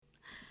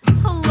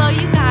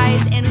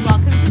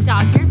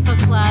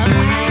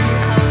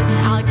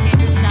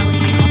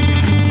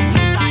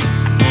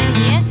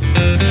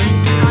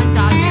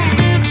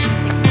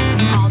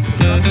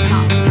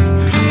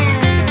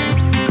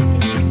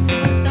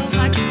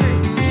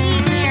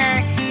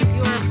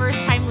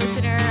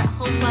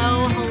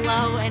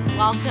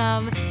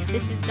welcome.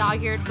 This is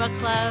Dog-Eared Book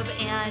Club,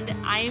 and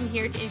I am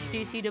here to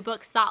introduce you to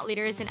books, thought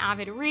leaders, and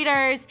avid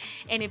readers.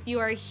 And if you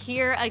are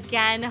here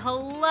again,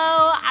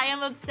 hello, I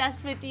am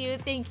obsessed with you.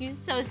 Thank you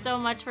so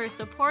much for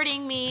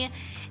supporting me.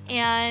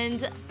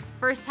 And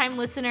first-time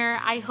listener,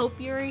 I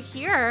hope you're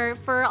here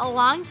for a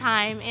long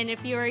time. And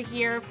if you are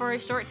here for a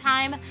short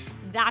time,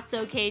 that's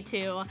okay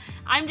too.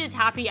 I'm just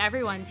happy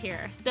everyone's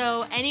here.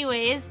 So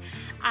anyways,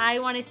 I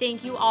want to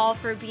thank you all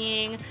for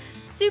being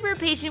super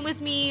patient with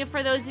me.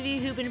 For those of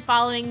you who've been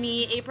following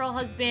me, April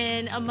has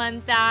been a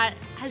month that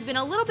has been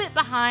a little bit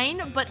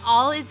behind, but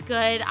all is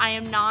good. I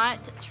am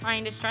not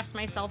trying to stress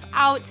myself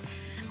out.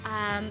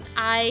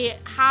 I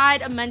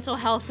had a mental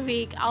health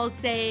week, I'll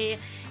say,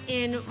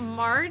 in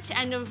March,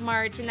 end of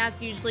March, and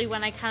that's usually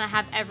when I kind of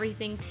have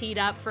everything teed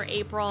up for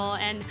April,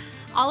 and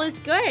all is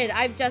good.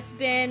 I've just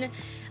been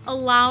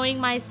allowing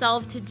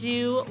myself to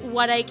do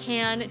what I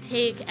can,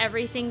 take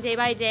everything day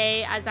by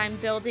day as I'm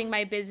building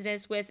my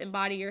business with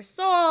Embody Your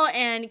Soul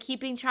and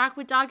keeping track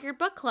with Dog-Eared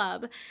Book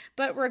Club.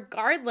 But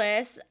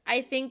regardless,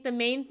 I think the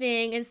main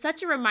thing, and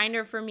such a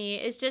reminder for me,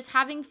 is just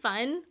having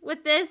fun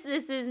with this.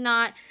 This is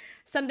not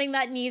something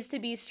that needs to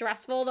be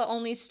stressful. The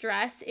only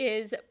stress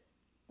is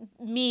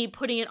me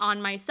putting it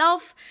on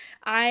myself.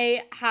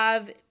 I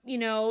have,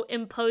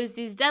 imposed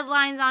these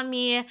deadlines on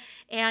me.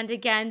 And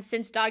again,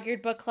 since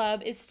Dog-Eared Book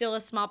Club is still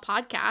a small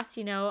podcast,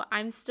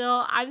 I'm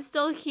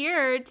still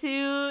here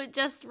to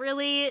just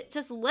really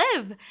just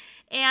live.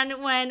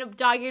 And when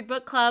Dog-Eared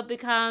Book Club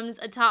becomes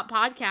a top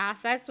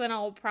podcast, that's when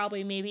I'll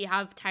probably maybe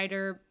have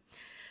tighter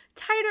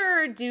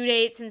due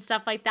dates and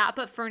stuff like that.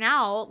 But for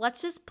now,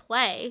 let's just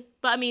play.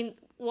 But I mean,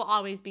 we'll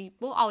always be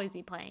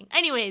playing.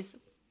 Anyways,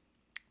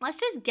 let's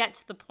just get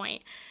to the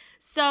point.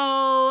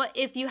 So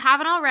if you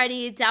haven't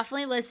already,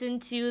 definitely listen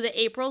to the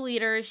April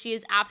leader. She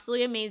is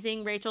absolutely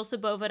amazing. Rachel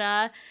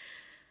Sabovita,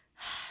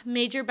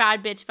 major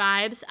bad bitch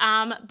vibes.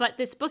 But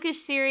this Bookish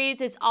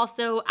series is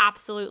also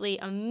absolutely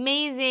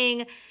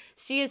amazing.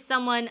 She is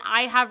someone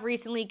I have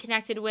recently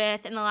connected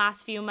with in the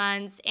last few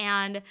months,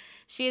 and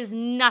she is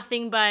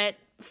nothing but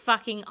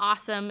fucking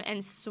awesome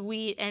and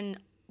sweet, and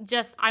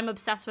just, I'm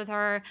obsessed with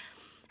her.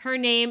 Her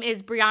name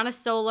is Briana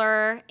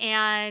Soler,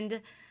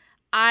 and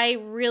I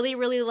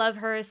really love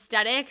her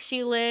aesthetic.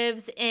 She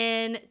lives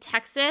in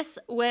Texas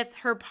with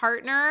her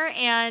partner,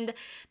 and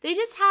they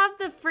just have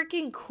the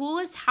freaking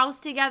coolest house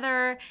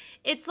together.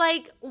 It's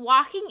like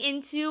walking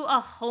into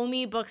a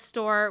homey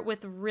bookstore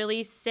with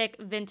really sick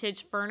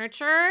vintage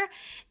furniture,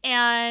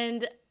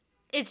 and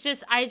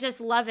I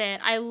just love it.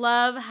 I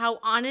love how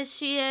honest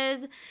she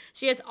is.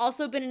 She has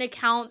also been an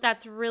account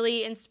that's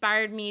really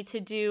inspired me to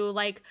do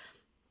like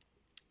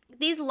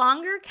these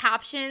longer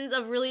captions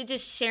of really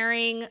just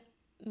sharing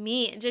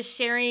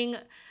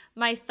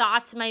my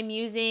thoughts, my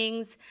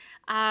musings.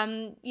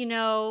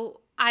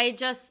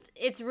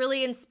 It's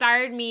really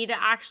inspired me to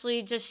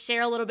actually just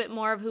share a little bit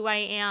more of who I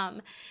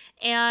am.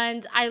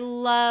 And I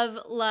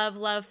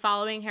love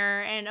following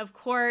her. And of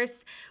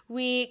course,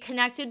 we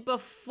connected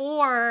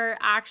before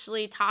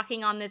actually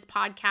talking on this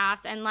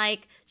podcast, and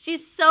like,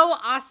 she's so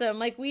awesome.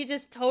 Like, we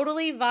just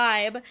totally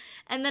vibe.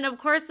 And then of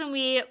course, when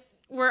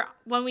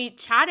we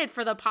chatted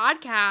for the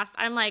podcast,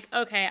 I'm like,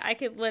 okay, I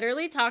could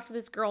literally talk to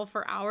this girl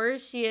for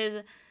hours. She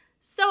is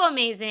so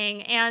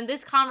amazing. And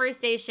this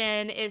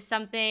conversation is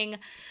something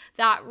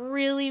that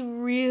really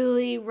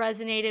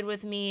resonated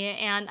with me.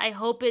 And I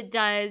hope it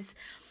does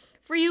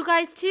for you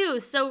guys too.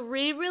 So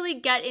really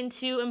get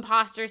into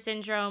imposter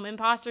syndrome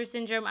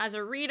as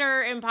a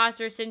reader,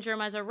 imposter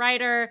syndrome as a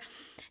writer,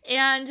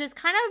 and just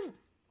kind of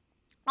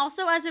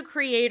also as a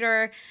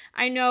creator.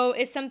 I know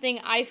is something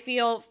I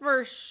feel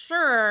for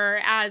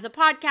sure as a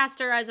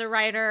podcaster, as a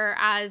writer,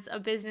 as a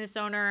business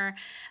owner,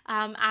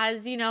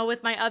 as,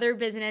 with my other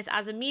business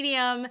as a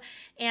medium,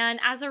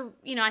 and as a,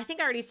 I think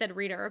I already said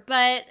reader,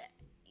 but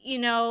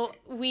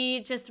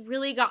we just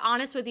really got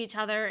honest with each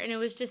other, and it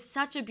was just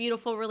such a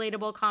beautiful,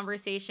 relatable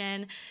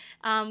conversation.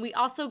 We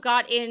also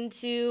got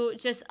into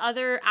just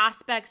other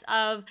aspects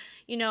of,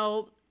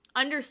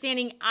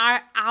 understanding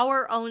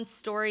our own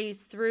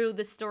stories through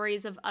the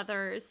stories of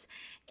others,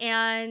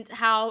 and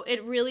how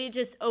it really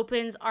just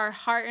opens our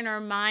heart and our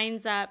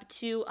minds up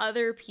to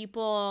other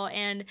people,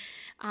 and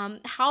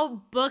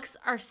how books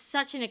are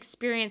such an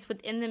experience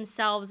within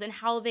themselves, and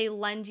how they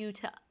lend you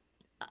to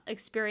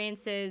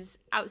experiences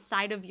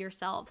outside of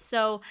yourself.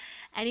 So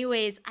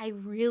anyways, I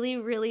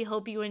really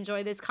hope you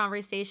enjoy this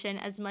conversation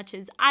as much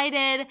as I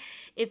did.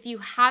 If you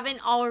haven't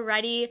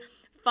already,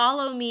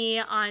 follow me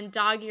on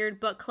Dog-Eared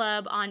Book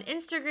Club on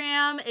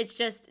Instagram. It's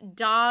just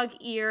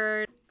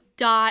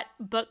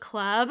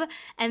dog-eared.bookclub.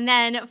 And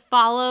then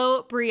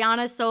follow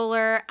Briana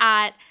Soler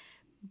at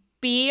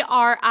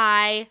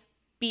BRI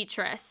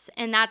Beatrice.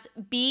 And that's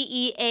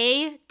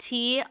BEATRIS.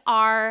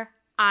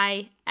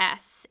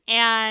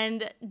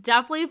 And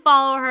definitely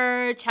follow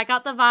her. Check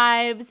out the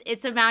vibes.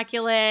 It's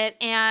immaculate.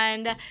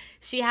 And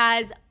she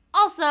has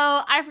also,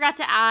 I forgot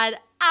to add,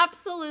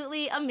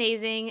 absolutely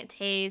amazing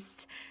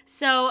taste.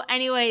 So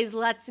anyways,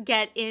 let's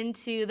get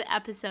into the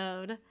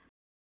episode.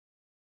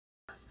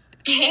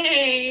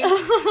 Hey.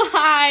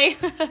 Hi.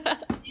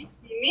 You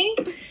see me?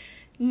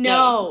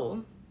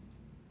 No.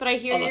 But I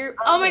hear you.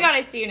 Oh my god,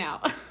 I see you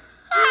now.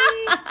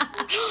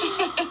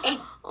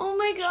 Oh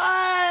my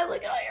god,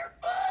 look at all your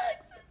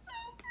books. It's so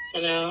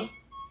pretty. I know.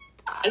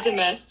 It's a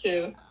mess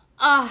too.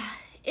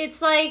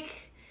 It's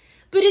like,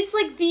 but it's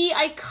like the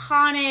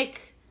iconic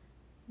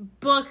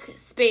book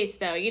space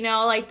though, you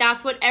know? Like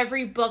that's what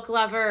every book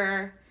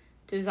lover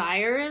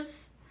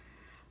desires.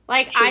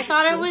 Like, I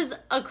thought I was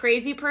a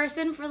crazy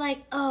person for like,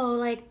 oh,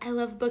 like, I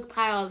love book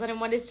piles. And then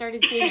when I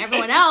started seeing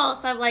everyone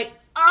else, I'm like,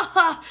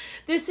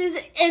 this is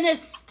an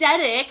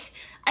aesthetic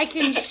I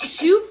can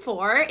shoot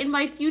for in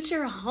my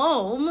future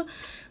home.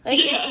 Like,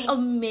 it's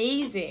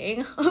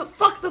amazing.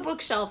 Fuck the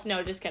bookshelf.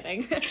 No, just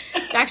kidding.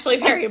 It's actually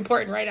very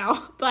important right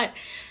now. But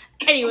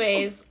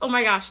anyways, oh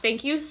my gosh,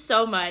 thank you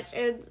so much.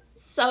 It's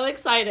so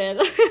excited.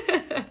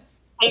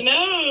 I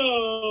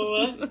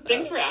know.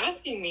 Thanks for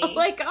asking me. Oh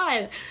my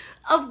god.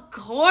 Of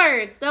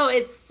course. No,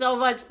 it's so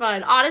much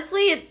fun.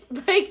 Honestly, it's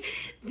like,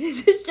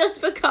 this has just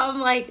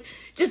become like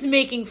just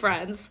making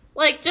friends.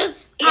 Like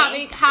just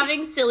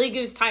having silly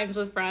goose times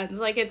with friends.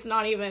 Like it's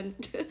not even,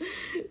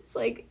 it's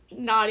like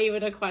not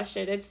even a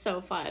question. It's so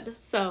fun.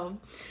 So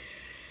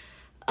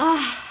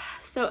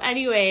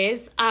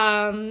anyways,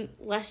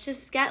 let's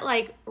just get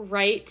like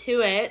right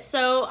to it.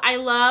 So I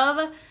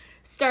love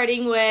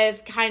starting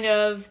with kind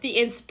of the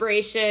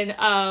inspiration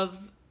of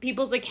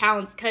people's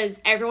accounts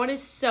because everyone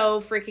is so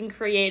freaking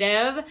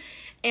creative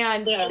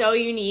and so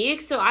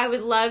unique. So I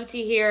would love to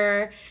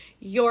hear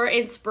your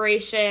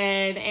inspiration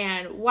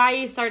and why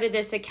you started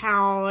this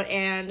account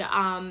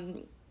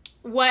and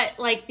what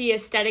like the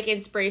aesthetic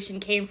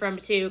inspiration came from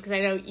too, because I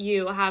know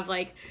you have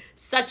like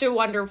such a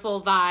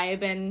wonderful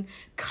vibe and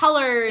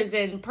colors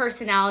and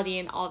personality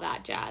and all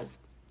that jazz.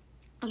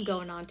 I'm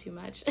going on too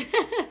much.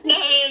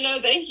 No,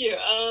 thank you.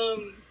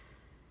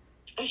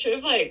 I should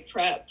have like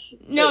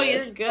prepped. No,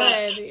 you're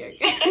good. You're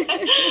good.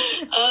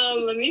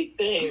 Let me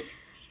think.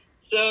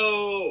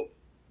 So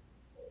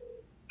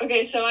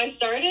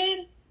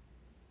I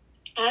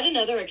had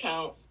another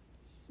account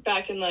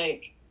back in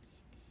like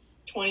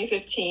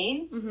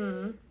 2015.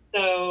 Mm-hmm.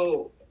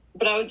 So,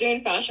 but I was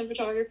doing fashion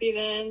photography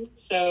then.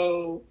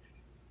 So,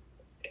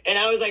 and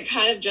I was like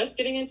kind of just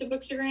getting into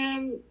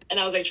Bookstagram and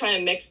I was like trying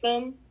to mix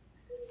them,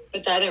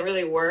 but that didn't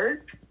really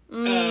work.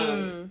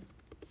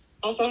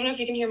 Also, I don't know if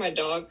you can hear my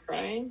dog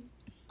crying.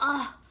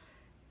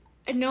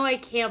 No, I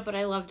can't, but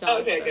I love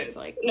dogs, okay, so good. It's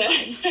like...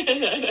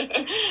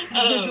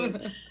 No.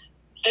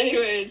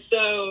 Anyways,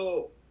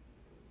 so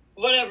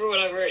whatever.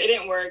 It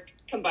didn't work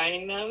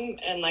combining them,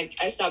 and like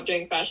I stopped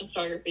doing fashion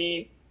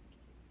photography.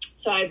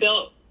 So I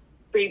built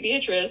Brie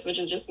Beatrice, which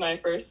is just my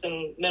first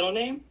and middle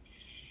name.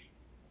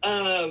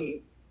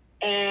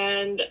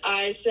 And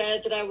I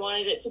said that I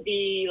wanted it to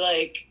be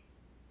like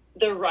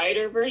the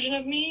writer version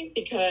of me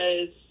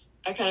because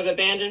I kind of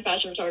abandoned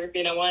fashion photography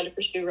and I wanted to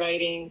pursue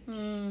writing.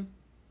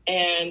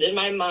 And in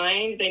my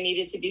mind, they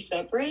needed to be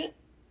separate.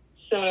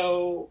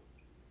 So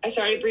I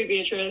started Brie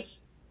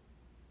Beatrice.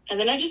 And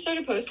then I just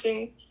started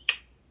posting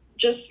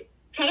just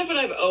kind of what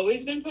I've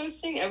always been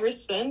posting ever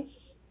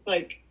since,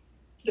 like,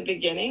 the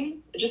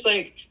beginning. Just,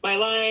 like, my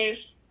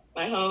life,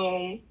 my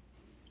home,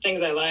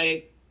 things I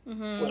like,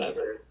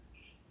 whatever.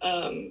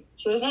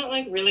 So there's not,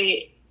 like,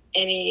 really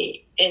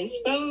any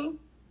inspo.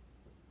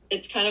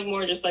 It's kind of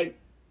more just, like,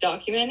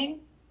 documenting,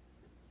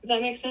 if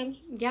that makes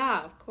sense.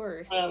 Yeah, of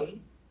course.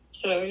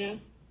 So, yeah.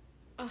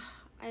 Oh,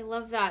 I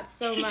love that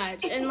so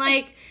much. And,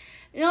 like,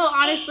 you know,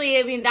 honestly,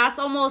 I mean, that's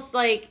almost,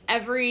 like,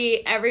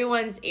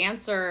 everyone's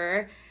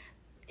answer,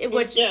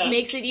 which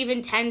makes it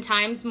even 10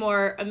 times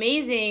more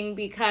amazing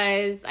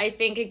because I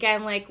think,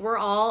 again, like, we're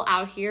all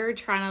out here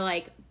trying to,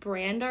 like,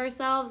 brand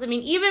ourselves. I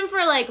mean, even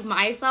for, like,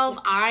 myself,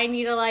 I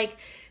need to, like,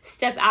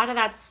 step out of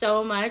that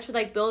so much with,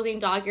 like, building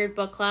Dog-Eared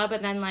Book Club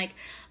and then, like,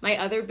 my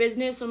other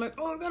business. So I'm like,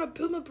 oh, I gotta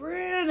build my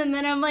brand. And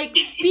then I'm like,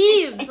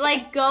 Beebs,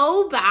 like,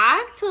 go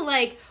back to,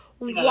 like,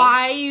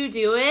 why you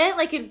do it.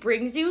 Like, it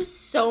brings you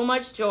so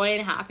much joy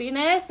and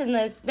happiness.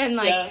 And then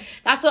like,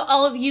 that's what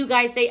all of you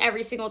guys say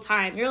every single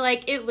time. You're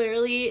like, it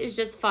literally is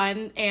just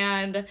fun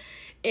and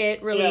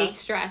it relieves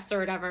stress or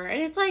whatever.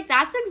 And it's like,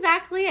 that's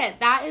exactly it.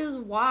 That is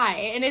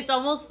why. And it's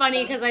almost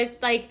funny because I,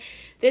 like,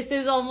 this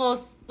is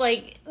almost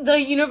like the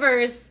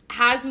universe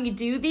has me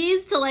do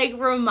these to, like,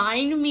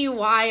 remind me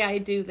why I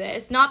do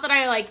this. Not that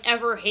I, like,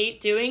 ever hate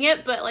doing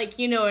it, but, like,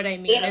 you know what I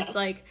mean. It's,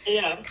 like,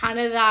 kind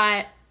of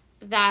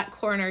that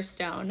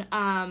cornerstone.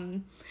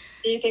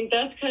 Do you think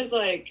that's because,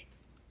 like,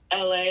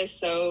 LA is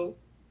so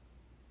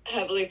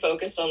heavily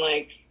focused on,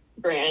 like,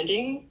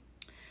 branding,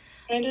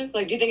 kind of?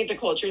 Like, do you think the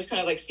culture is kind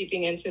of, like,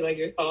 seeping into, like,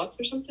 your thoughts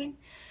or something?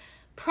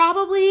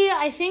 Probably.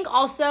 I think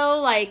also,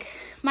 like,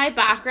 my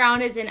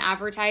background is in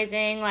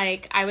advertising.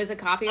 Like, I was a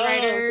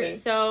copywriter,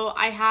 so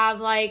I have,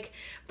 like,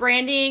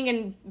 branding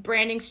and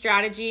branding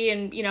strategy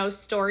and, you know,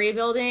 story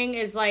building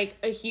is like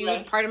a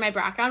huge part of my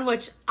background,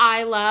 which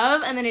I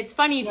love. And then it's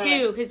funny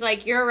too, because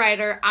like you're a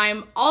writer,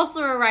 I'm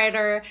also a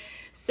writer.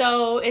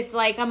 So it's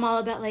like, I'm all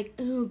about like,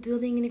 oh,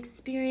 building an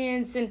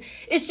experience. And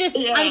it's just,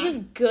 I'm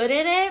just good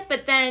at it.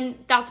 But then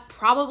that's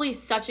probably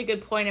such a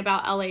good point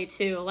about LA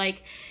too.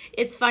 Like,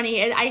 it's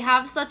funny. I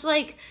have such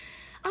like,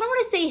 I don't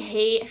want to say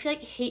hate. I feel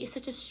like hate is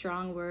such a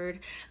strong word.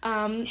 But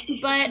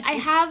I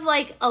have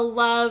like a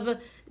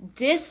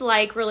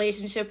love-dislike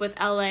relationship with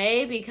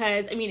LA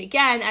because, I mean,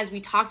 again, as we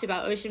talked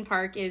about, Ocean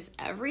Park is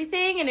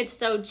everything. And it's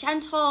so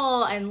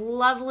gentle and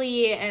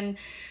lovely and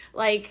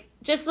like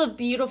just a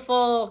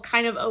beautiful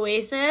kind of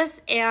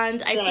oasis.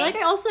 And I feel like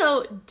I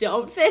also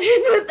don't fit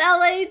in with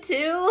LA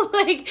too.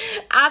 Like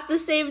at the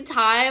same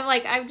time,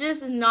 like I'm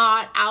just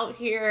not out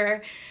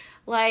here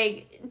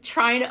like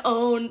trying to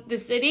own the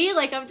city.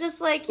 Like I'm just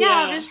like,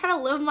 I'm just trying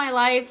to live my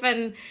life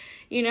and,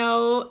 you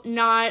know,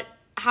 not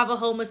have a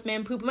homeless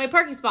man poop in my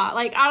parking spot.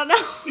 Like, I don't know.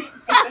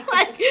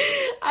 Like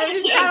I'm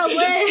just trying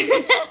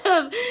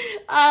to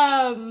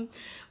live.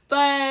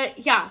 But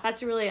yeah,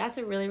 that's a really,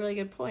 really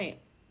good point.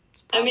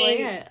 I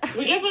mean,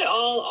 we definitely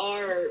all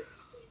are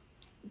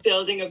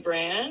building a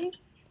brand,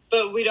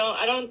 but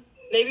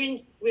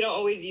maybe we don't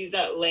always use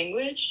that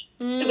language.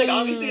 Because like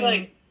obviously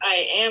like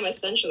I am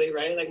essentially,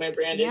 right? Like my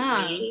brand is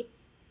me,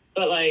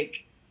 but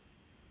like,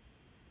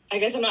 I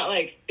guess I'm not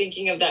like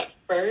thinking of that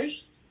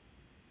first.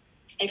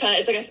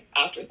 It's like an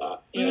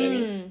afterthought. You know what I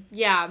mean?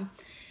 Yeah.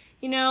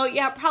 You know,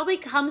 it probably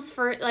comes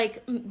for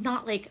like,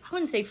 not like, I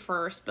wouldn't say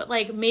first, but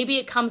like maybe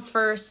it comes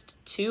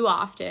first too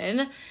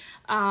often,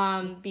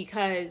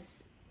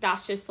 because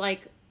that's just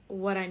like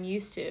what I'm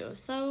used to.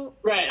 So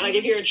right, like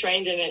if you're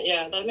trained in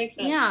it, that makes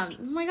sense. Yeah.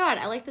 Oh my god,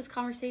 I like this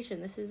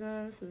conversation. This is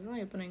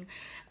eye-opening.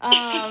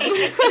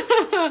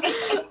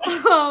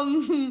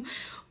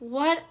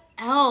 What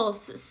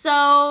else? So,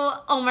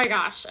 oh my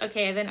gosh.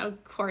 Okay, then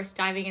of course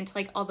diving into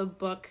like all the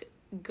book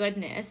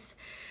goodness.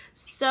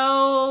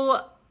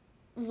 So,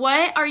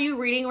 what are you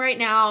reading right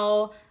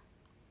now?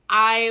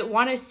 I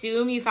want to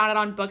assume you found it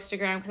on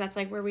Bookstagram because that's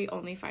like where we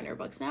only find our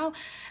books now.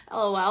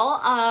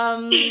 LOL.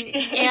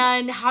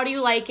 And how do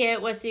you like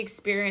it? What's the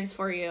experience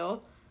for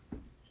you?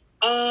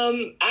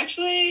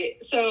 Actually,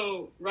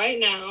 so right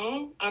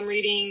now I'm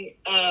reading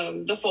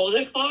The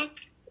Folded Clock.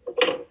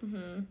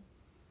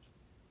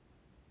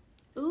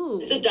 Ooh.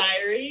 It's a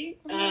diary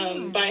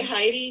by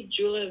Heidi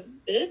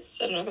Julavitz.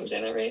 I don't know if I'm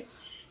saying that right.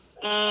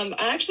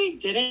 I actually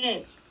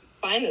didn't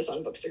find this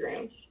on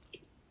Bookstagram.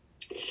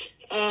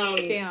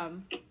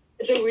 Damn.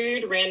 It's a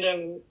weird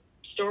random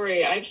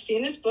story. I've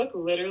seen this book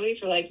literally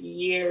for like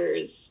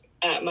years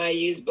at my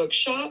used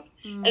bookshop.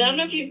 And I don't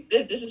know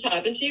if this has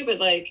happened to you, but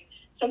like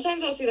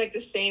sometimes I'll see like the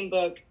same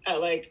book at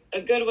like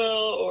a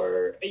Goodwill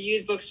or a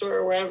used bookstore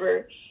or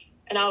wherever,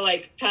 and I'll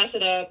like pass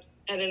it up,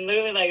 and then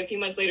literally like a few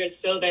months later it's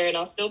still there, and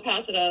I'll still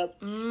pass it up,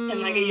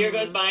 and like a year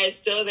goes by, it's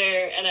still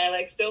there, and I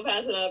like still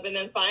pass it up, and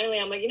then finally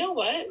I'm like, you know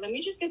what? Let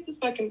me just get this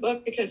fucking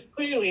book because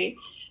clearly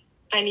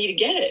I need to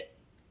get it.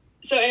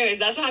 So anyways,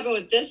 that's what happened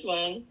with this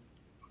one.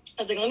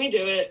 I was like, let me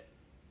do it.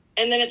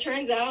 And then it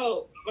turns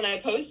out when I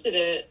posted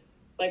it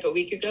like a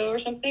week ago or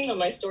something on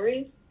my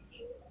stories,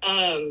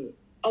 a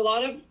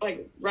lot of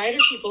like writer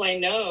people I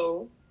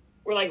know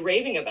were like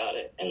raving about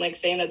it and like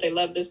saying that they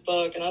love this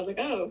book. And I was like,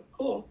 oh,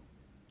 cool.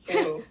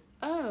 So,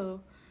 oh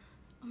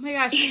my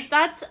gosh.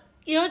 That's,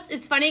 you know,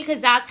 it's funny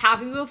because that's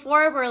happened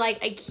before where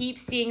like I keep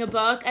seeing a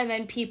book and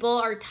then people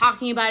are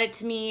talking about it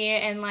to me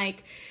and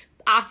like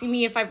asking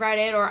me if I've read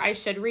it or I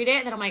should read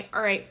it. Then I'm like,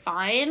 all right,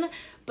 fine.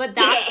 But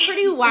that's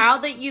pretty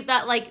wild that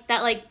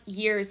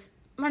years,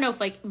 I don't know if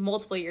like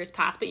multiple years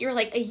passed, but you're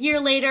like a year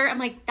later. I'm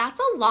like,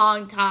 that's a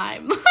long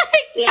time.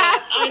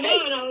 I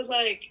know. And I was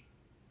like,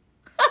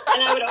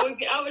 and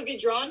I would be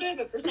drawn to it,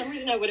 but for some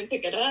reason I wouldn't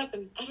pick it up,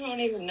 and I don't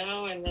even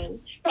know. And then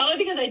probably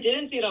because I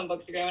didn't see it on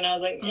Bookstagram, and I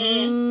was like, But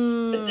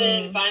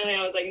then finally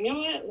I was like, you know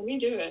what? Let me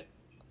do it.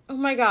 Oh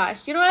my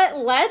gosh. You know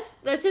what?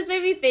 Let's just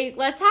maybe think.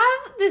 Let's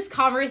have this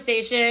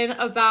conversation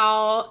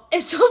about,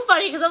 it's so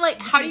funny because I'm like,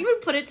 how do you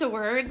even put it to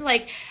words?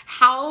 Like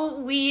how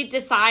we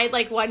decide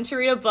like when to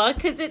read a book.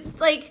 Cause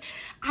it's like,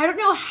 I don't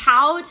know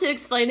how to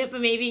explain it, but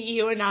maybe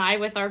you and I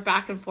with our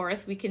back and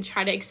forth, we can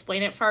try to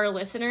explain it for our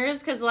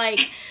listeners. Cause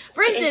like,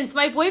 for instance,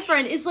 my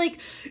boyfriend is like,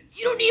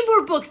 you don't need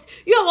more books.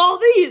 You have all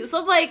these.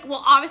 So I'm like,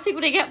 well, obviously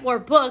when I get more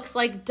books,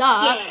 like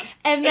duh. Yeah.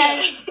 And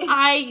then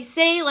I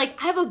say like,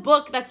 I have a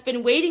book that's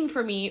been waiting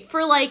for me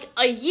for like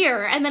a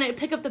year. And then I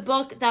pick up the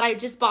book that I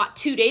just bought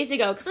 2 days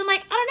ago. Cause I'm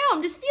like, I don't know,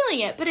 I'm just feeling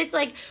it. But it's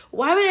like,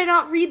 why would I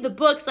not read the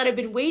books that have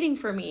been waiting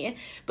for me?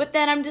 But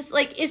then I'm just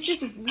like, it's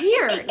just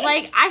weird.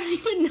 Like, I don't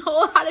even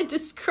know how to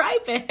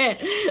describe it.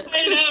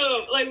 I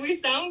know, like we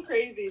sound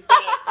crazy, but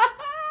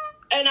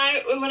and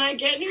when I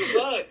get new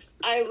books,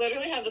 I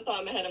literally have the thought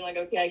in my head, I'm like,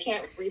 okay, I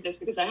can't read this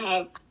because I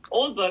have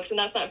old books and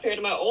that's not fair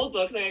to my old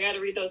books. Like I gotta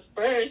read those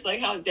first.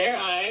 Like how dare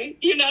I?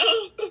 You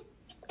know?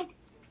 Oh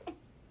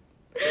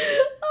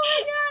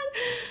my god.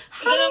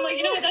 And then I'm like,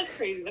 you know what, that's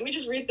crazy. Let me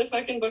just read the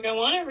fucking book I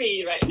want to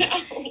read right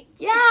now.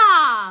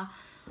 Yeah.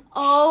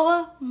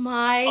 Oh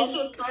my.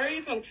 Also, sorry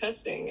if I'm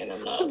cussing and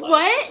I'm not allowed.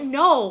 What?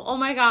 No. Oh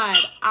my God.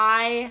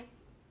 I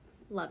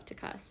love to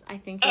cuss. I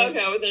think okay,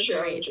 I wasn't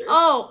sure.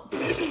 Oh,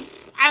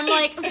 I'm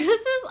like,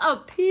 this is a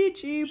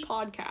PG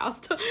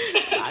podcast.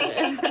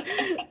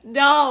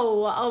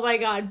 No. Oh my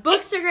God.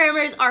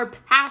 Bookstagrammers are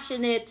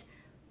passionate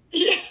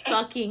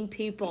fucking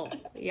people,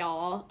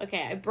 y'all.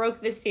 Okay, I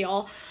broke the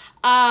seal.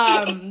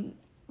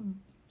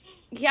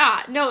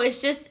 Yeah, no, it's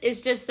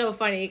just so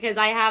funny because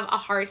I have a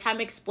hard time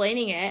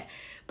explaining it.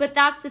 But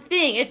that's the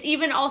thing. It's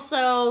even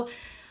also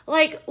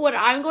like what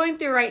I'm going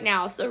through right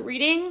now. So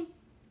reading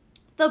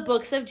the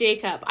books of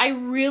Jacob, I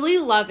really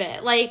love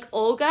it. Like,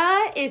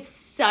 Olga is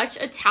such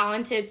a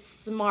talented,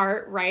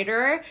 smart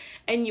writer.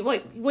 And you,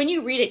 like, when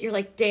you read it, you're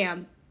like,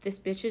 damn, this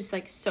bitch is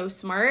like so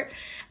smart.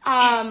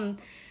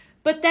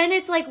 But then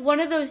it's like one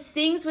of those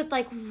things with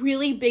like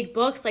really big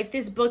books. Like,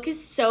 this book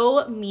is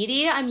so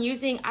meaty. I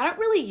don't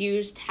really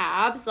use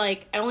tabs.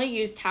 Like, I only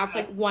use tabs for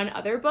like one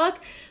other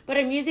book, but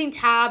I'm using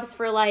tabs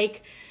for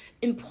like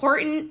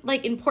important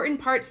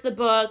parts of the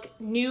book,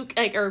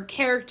 or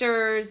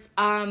characters,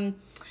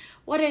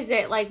 what is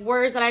it? Like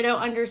words that I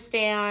don't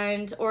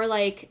understand, or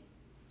like,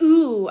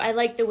 ooh, I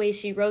like the way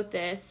she wrote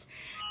this.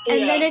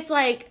 And then it's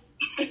like,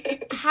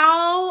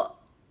 how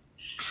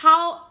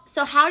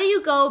do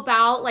you go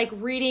about like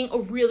reading a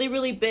really,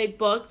 really big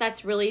book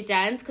that's really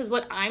dense? Because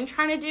what I'm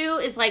trying to do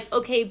is like,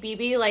 okay,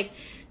 BB, like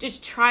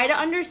just try to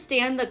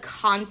understand the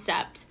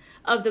concept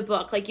of the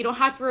book. Like, you don't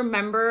have to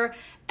remember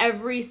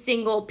every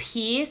single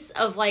piece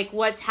of like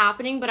what's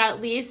happening, but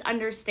at least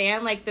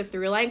understand like the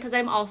through line. Because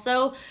I'm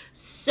also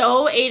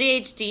so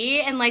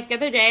ADHD, and like the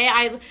other day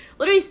I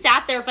literally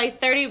sat there for like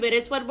 30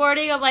 minutes one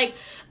morning. I'm like,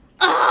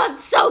 oh, I'm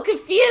so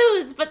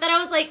confused. But then I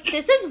was like,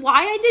 this is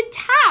why I did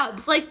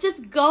tabs. Like,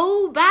 just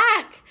go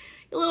back,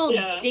 you little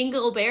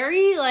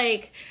dingleberry.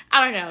 Like,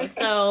 I don't know.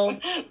 So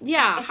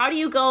yeah, how do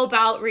you go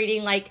about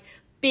reading like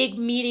big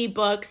meaty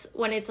books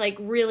when it's like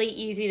really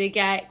easy to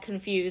get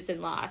confused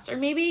and lost? Or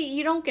maybe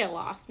you don't get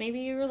lost.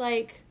 Maybe you're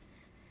like,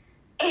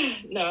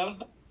 no,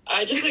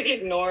 I just like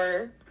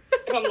ignore.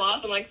 If I'm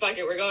lost, I'm like, fuck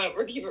it, we're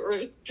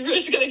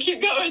just gonna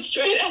keep going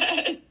straight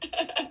ahead.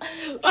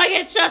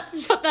 Like, shut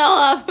the hell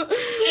up.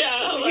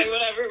 Yeah, I'm like,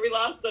 whatever, we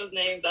lost those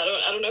names. I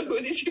don't know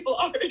who these people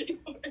are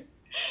anymore.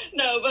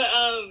 No, but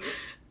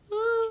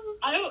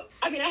I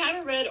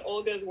haven't read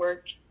Olga's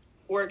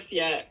works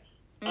yet.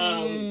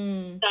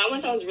 That one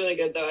sounds really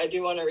good though. I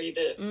do want to read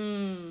it.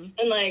 And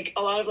like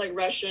a lot of like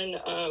Russian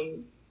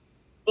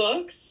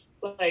books,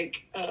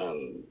 like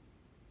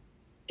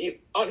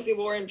obviously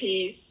War and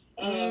Peace,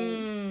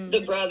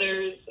 the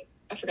Brothers,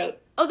 I forgot.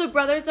 Oh, the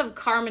Brothers of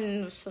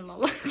Carmen.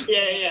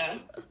 Yeah.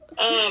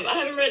 I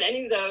haven't read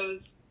any of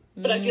those,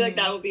 but I feel like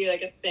that will be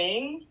like a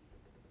thing.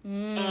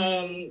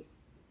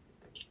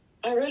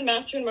 I read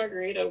Master and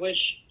Margarita,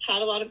 which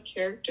had a lot of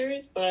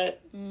characters,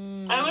 but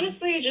I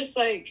honestly just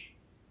like,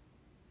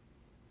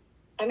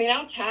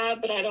 I'll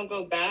tab, but I don't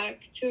go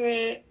back to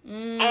it.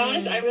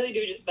 I really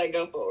do just like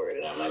go forward,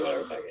 and I'm like,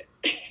 whatever, fuck it.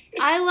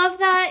 I love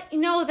that.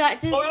 That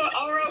just... Or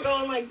I'll go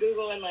on like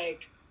Google and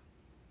like,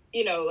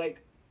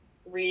 like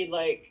read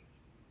like,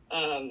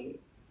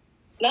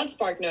 not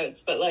Spark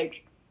Notes, but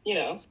like,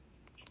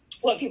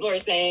 what people are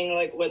saying,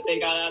 like what they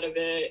got out of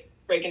it,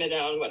 breaking it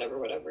down,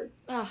 whatever.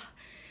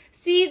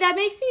 See, that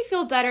makes me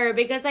feel better,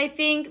 because I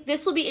think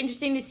this will be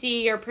interesting to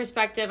see your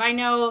perspective. I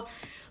know,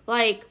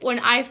 like, when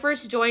I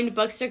first joined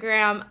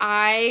Bookstagram,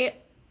 I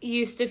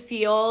used to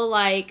feel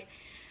like,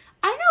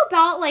 I don't know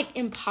about, like,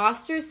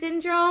 imposter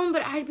syndrome,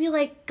 but I'd be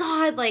like,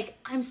 God, like,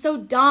 I'm so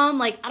dumb.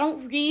 Like, I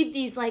don't read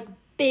these, like,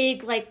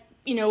 big, like,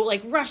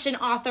 like, Russian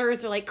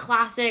authors or, like,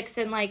 classics,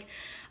 and, like,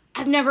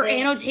 I've never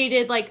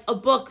annotated, like, a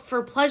book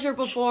for pleasure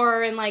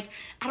before, and, like,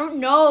 I don't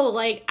know,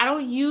 like, I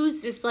don't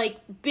use this, like,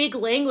 big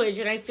language,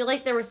 and I feel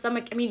like there was some,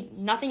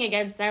 nothing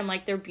against them,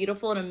 like, they're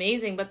beautiful and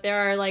amazing, but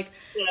there are, like,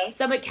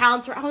 some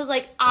accounts where I was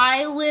like,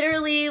 I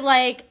literally,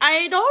 like,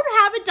 I don't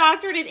have a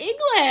doctorate in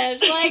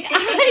English, like,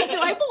 do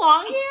I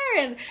belong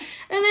here? And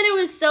then it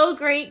was so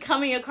great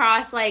coming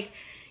across, like,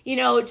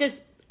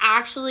 just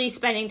actually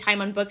spending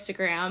time on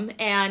Bookstagram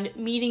and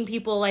meeting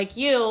people like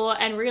you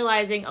and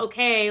realizing,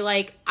 okay,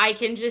 like, I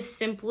can just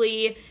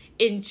simply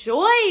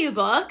enjoy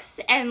books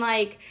and,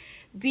 like,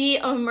 be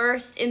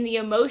immersed in the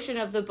emotion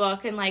of the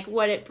book and, like,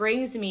 what it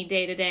brings me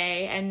day to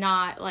day, and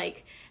not,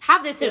 like,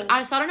 have this. So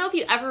I don't know if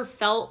you ever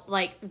felt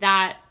like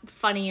that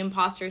funny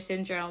imposter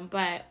syndrome,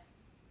 but...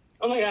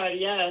 Oh my God,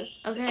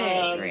 yes.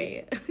 Okay,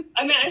 great.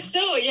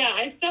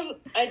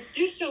 I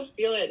do still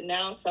feel it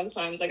now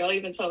sometimes. Like, I'll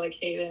even tell, like,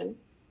 Hayden,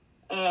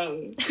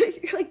 you're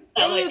like,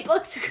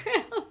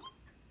 Bookstagram.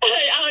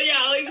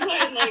 I'll even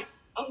tell him, like,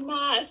 I'm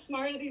not as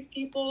smart as these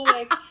people.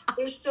 Like,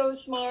 they're so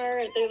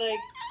smart. They, like,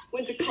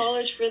 went to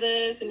college for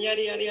this and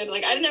yada, yada, yada.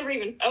 Like, I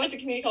went to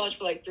community college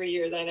for, like, 3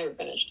 years. I never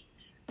finished.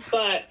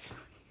 But,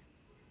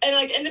 and,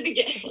 like, in the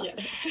beginning,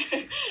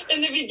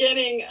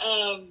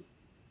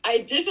 I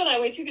did feel that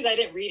way, too, because I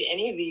didn't read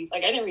any of these.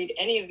 Like, I didn't read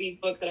any of these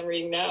books that I'm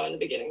reading now in the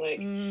beginning. Like,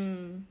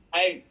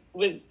 I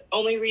was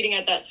only reading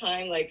at that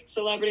time, like,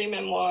 celebrity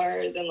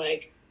memoirs and,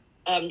 like,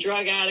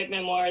 drug addict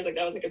memoirs. Like,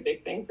 that was like a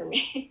big thing for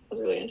me. I was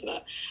really into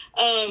that.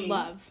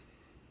 Love.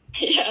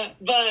 Yeah,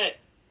 but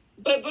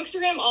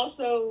Bookstagram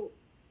also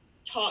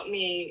taught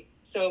me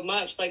so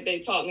much. Like, they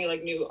taught me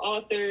like new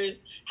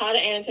authors, how to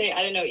annotate. I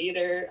didn't know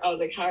either. I was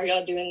like, how are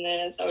y'all doing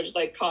this? I would just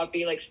like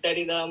copy, like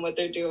study them, what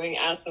they're doing,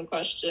 ask them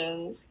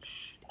questions.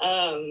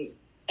 And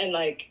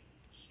like,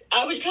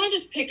 I would kind of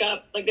just pick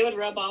up, like, they would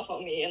rub off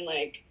on me. And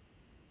like,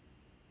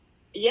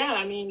 yeah,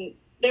 I mean,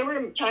 there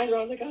were times where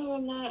I was like, oh,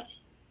 I'm not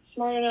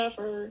smart enough,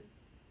 or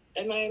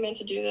am I meant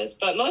to do this?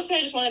 But mostly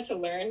I just wanted to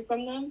learn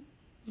from them.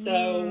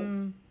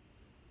 So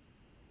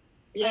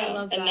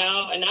yeah, and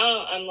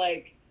now I'm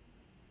like,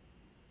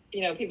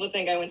 you know, people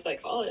think I went to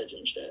like college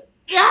and shit.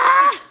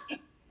 Yeah.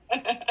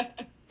 They're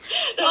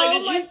like,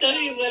 did you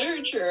study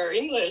literature or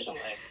English? I'm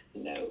like,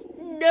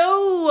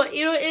 no.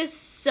 You know, it's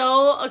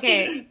so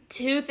okay.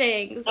 Two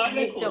things.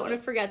 I don't want to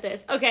forget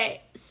this.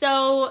 Okay,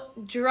 so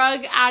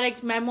drug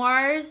addict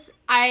memoirs.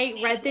 I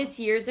read this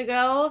years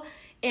ago,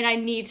 and I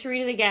need to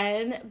read it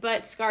again.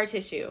 But Scar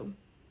Tissue.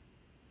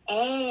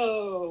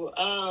 Oh,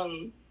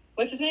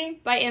 what's his name?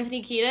 By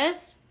Anthony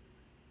Kiedis.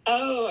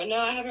 Oh, no,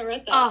 I haven't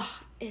read that. Oh,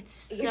 it's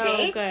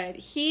so good.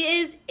 He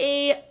is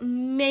a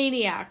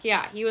maniac.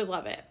 Yeah, you would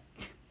love it.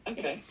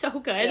 Okay. It's so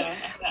good.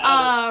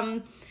 Yeah,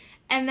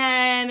 and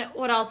then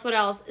what else?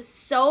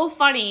 So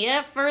funny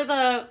for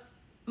the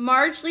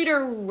March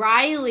leader,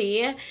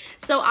 Riley.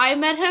 So I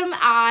met him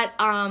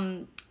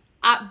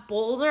at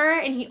Boulder,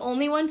 and he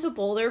only went to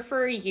Boulder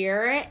for a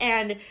year.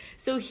 And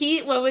so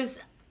what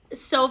was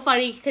so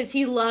funny, because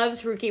he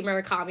loves Haruki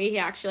Murakami. He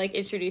actually like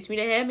introduced me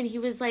to him, and he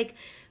was like,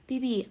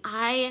 "Baby,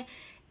 I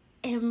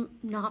am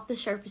not the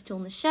sharpest tool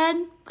in the shed.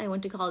 I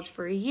went to college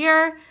for a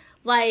year.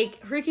 Like,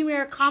 Haruki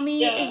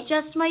Murakami is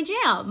just my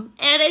jam."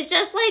 And it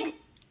just like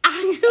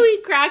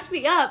actually cracked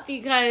me up,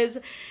 because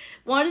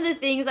one of the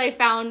things I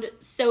found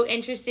so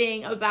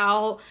interesting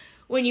about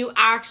when you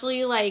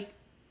actually like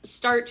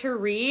start to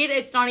read,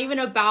 it's not even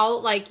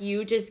about like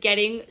you just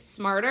getting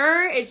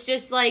smarter. It's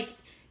just like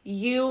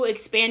you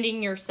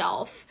expanding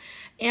yourself.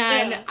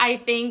 And I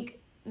think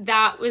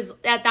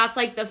that's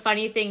like the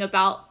funny thing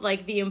about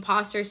like the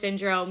imposter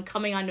syndrome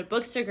coming onto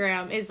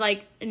Bookstagram is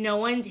like no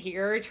one's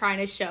here trying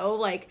to show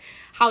like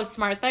how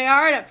smart they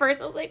are. And at first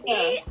I was like,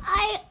 wait,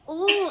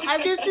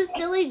 I'm just a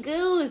silly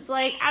goose.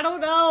 Like, I don't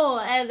know.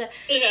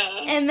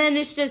 And then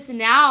it's just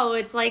now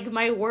it's like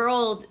my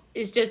world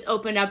is just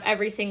opened up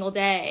every single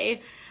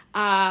day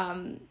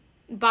by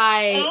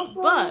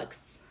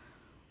books.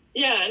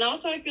 Yeah, and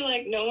also I feel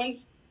like no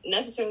one's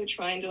necessarily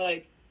trying to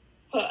like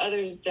put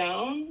others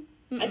down.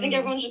 I think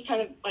everyone's just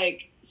kind of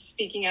like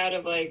speaking out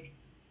of like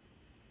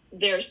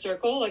their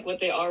circle, like what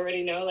they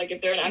already know. Like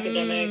if they're an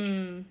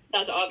academic,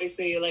 that's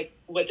obviously like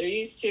what they're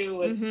used to,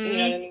 you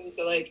know what I mean?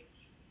 So like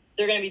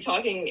they're going to be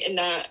talking in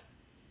that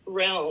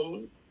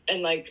realm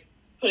and like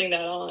putting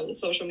that on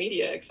social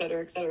media, et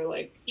cetera,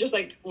 like just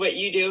like what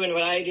you do and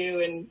what I do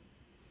and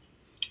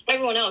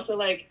everyone else. So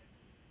like,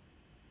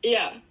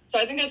 yeah. So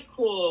I think that's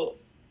cool.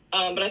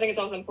 But I think it's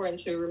also important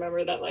to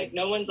remember that like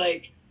no one's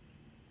like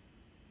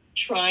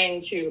trying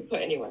to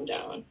put anyone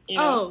down, you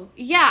know? Oh,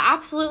 yeah,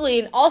 absolutely.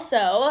 And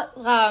also,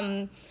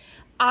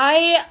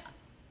 I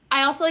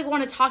also like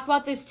want to talk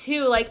about this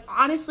too. Like,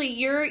 honestly,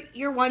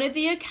 you're one of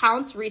the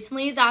accounts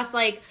recently that's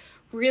like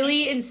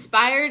really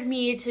inspired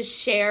me to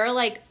share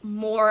like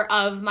more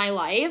of my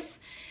life.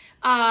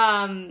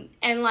 And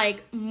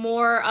like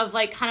more of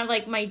like kind of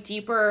like my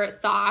deeper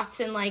thoughts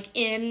and like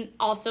in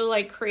also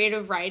like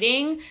creative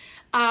writing.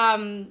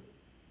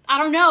 I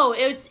don't know.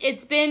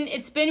 It's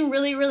been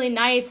really, really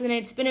nice, and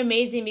it's been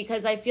amazing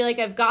because I feel like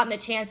I've gotten the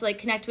chance to like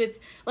connect with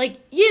like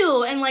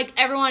you and like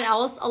everyone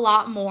else a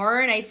lot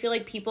more, and I feel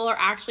like people are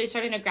actually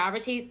starting to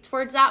gravitate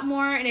towards that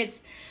more. And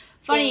it's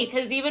funny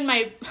because even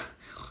I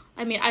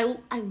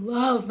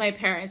love my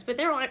parents, but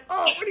they're like,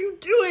 "Oh, what are you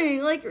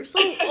doing? Like, you're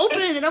so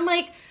open," and I'm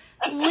like,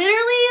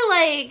 literally,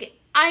 like,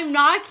 I'm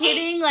not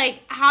kidding.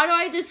 Like, how do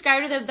I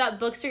describe to them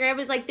that Bookstagram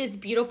is like this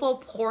beautiful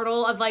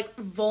portal of like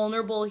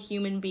vulnerable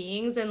human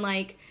beings, and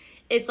like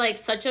it's like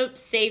such a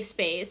safe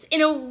space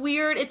in a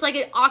weird, it's like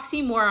an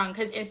oxymoron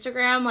because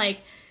Instagram like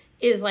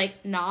is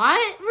like not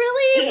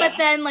really, but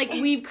then like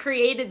we've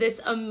created this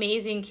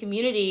amazing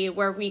community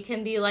where we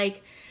can be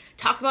like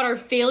talk about our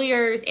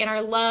failures and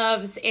our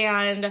loves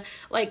and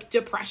like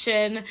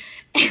depression. And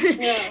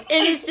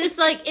it's just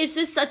like, it's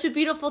just such a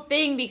beautiful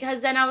thing,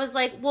 because then I was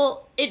like,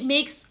 well, it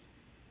makes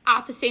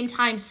at the same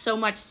time so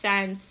much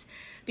sense,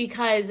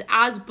 because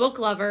as book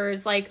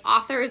lovers, like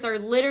authors are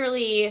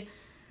literally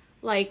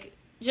like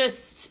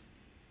just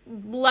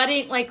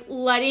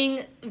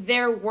letting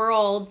their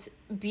world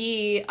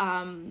be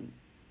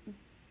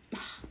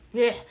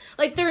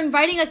like they're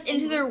inviting us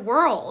into their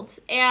world,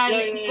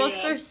 and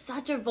books are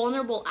such a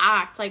vulnerable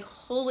act. Like,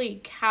 holy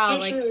cow,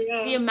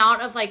 the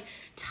amount of like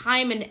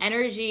time and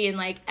energy and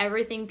like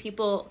everything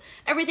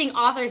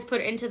authors put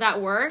into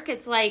that work.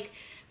 It's like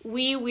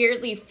we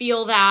weirdly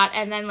feel that,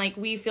 and then like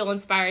we feel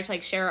inspired to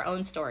like share our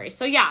own stories.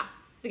 So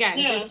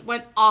just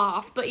went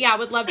off, but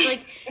would love to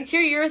like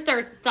hear your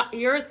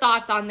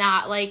thoughts on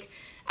that. Like,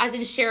 as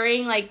in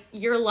sharing like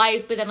your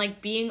life, but then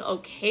like being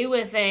okay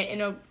with it in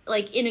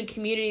a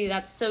community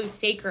that's so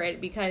sacred,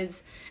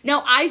 because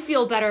now I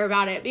feel better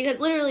about it, because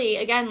literally,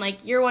 again,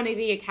 like you're one of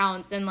the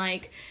accounts, and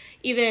like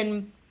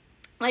even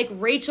like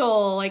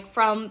Rachel, like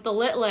from the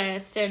Lit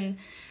List, and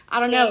I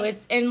don't know,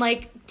 it's in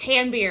like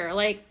Tanbeer,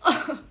 like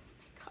oh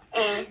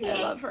my God,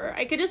 I love her.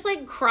 I could just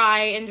like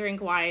cry and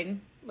drink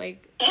wine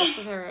like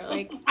with her.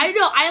 Like I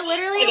know, I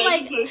literally am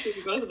like,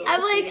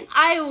 I'm like,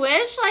 I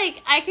wish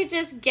like I could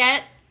just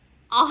get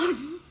all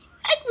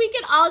like we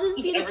could all just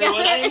be together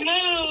I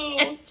know.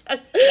 and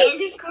just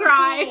so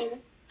cry. Cool.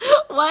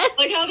 What?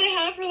 Like how they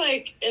have for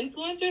like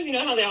influencers, you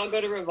know how they all go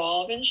to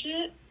Revolve and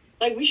shit?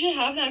 Like we should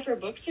have that for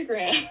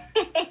Bookstagram.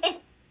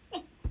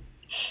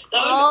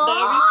 That would be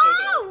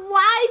so good.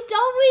 Why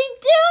don't we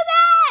do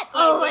that?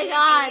 Oh my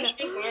God.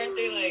 Why aren't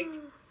they like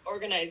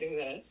organizing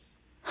this?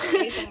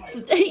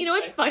 You know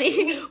what's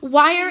funny?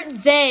 Why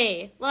aren't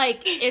they?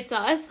 Like, it's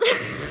us.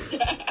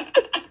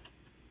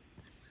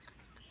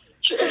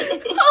 True.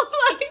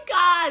 Oh my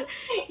God.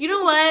 You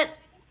know what?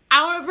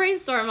 I want to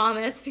brainstorm on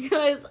this,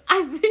 because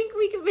I think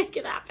we can make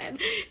it happen.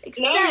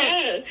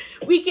 Except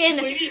we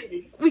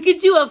could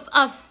do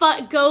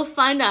go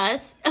fund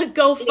us,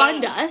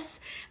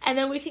 and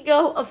then we could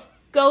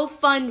go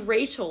fund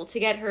Rachel to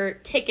get her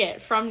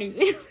ticket from New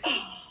Zealand.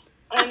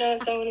 I know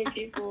so many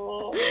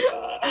people.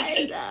 Oh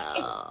my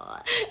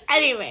God. I know.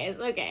 Anyways,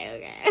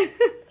 okay.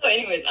 So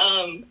anyways,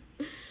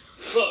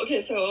 well,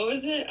 okay, so what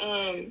was it?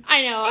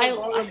 I know.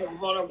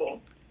 Vulnerable.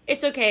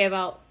 It's okay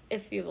about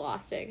if you've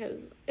lost it,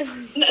 because it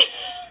was...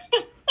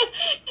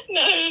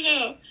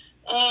 No.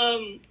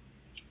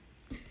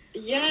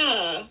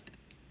 Yeah.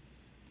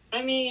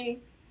 I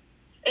mean,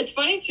 it's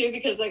funny too,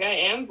 because like I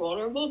am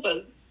vulnerable,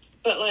 but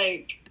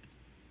like,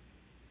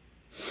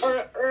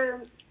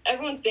 or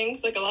everyone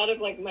thinks, like a lot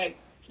of like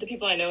the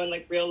people I know in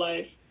like real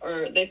life,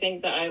 or they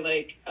think that I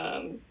like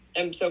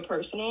am so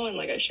personal and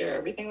like I share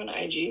everything on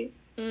IG.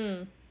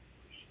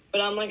 But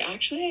I'm like,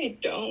 actually I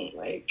don't.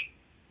 Like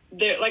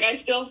like I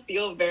still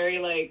feel very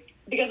like,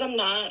 because I'm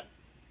not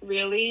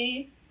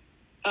really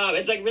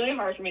it's like really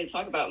hard for me to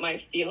talk about my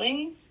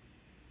feelings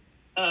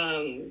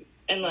and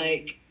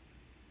like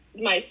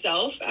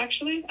myself,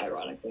 actually,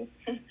 ironically.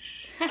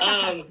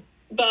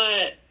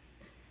 But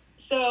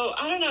so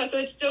I don't know, so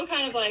it's still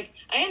kind of like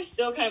I am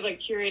still kind of like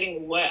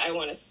curating what I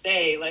want to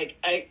say, like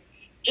I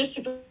just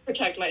to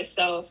protect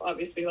myself,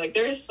 obviously. Like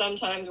there is some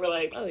times where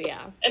like, oh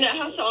yeah, and it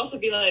has to also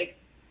be like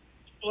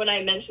when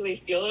I mentally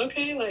feel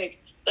okay, like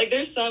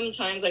there's some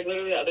times, like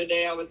literally the other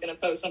day I was gonna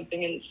post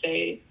something and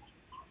say,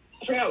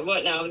 I forgot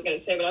what now I was gonna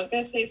say, but I was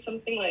gonna say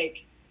something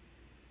like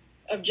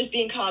of just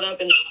being caught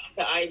up in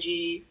the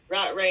IG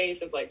rat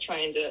race of like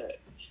trying to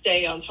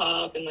stay on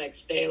top and like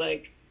stay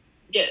like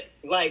get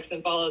likes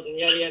and follows and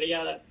yada yada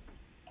yada.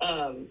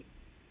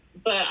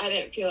 But I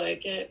didn't feel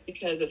like it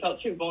because it felt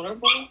too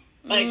vulnerable.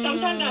 Like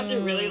sometimes I have to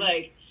really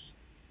like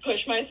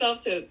push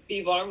myself to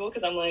be vulnerable,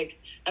 because I'm like,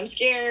 I'm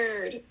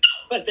scared.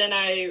 But then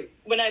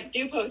when I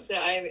do post it,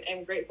 I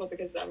am grateful,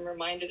 because I'm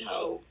reminded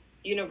how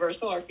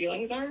universal our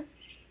feelings are,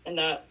 and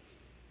that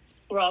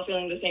we're all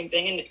feeling the same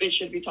thing, and it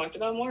should be talked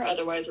about more.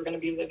 Otherwise, we're going to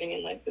be living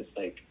in like this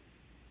like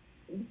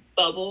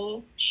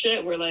bubble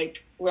shit where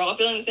like we're all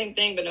feeling the same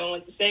thing, but no one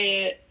wants to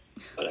say it.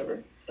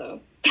 Whatever. So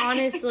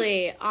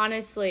honestly,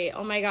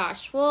 oh my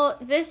gosh. Well,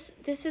 this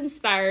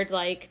inspired,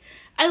 like,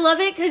 I love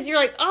it because you're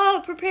like,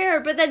 oh, prepare.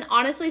 But then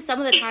honestly, some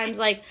of the times,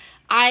 like,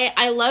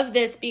 I love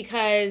this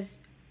because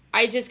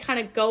I just kind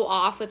of go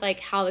off with like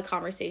how the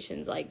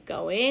conversation's like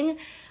going.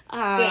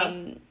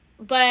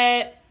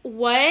 But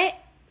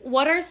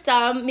what are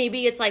some,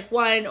 maybe it's like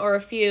one or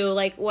a few,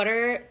 like what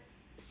are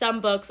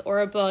some books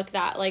or a book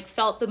that like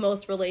felt the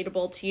most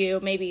relatable to you,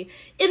 maybe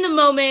in the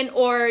moment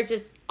or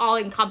just all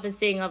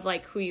encompassing of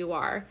like who you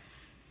are?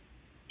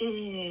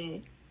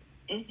 The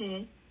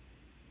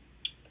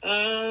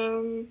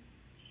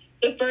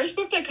first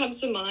book that comes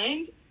to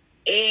mind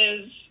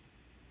is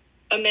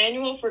A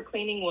Manual for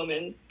Cleaning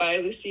Women by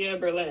Lucia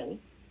Berlin.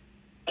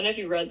 I don't know if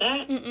you read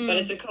that, but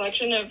it's a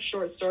collection of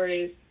short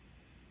stories.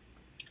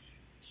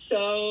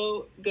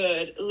 So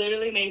good.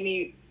 Literally made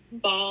me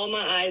bawl my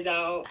eyes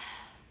out.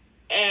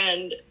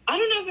 And I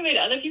don't know if it made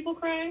other people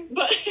cry,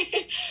 but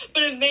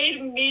but it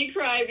made me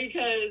cry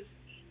because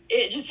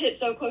it just hit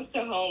so close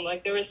to home.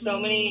 Like there were so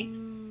many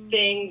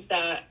things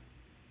that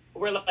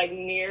were like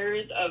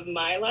mirrors of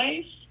my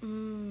life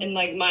and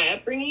like my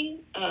upbringing.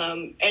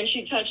 And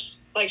she touched,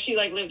 like she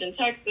like lived in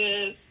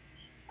Texas,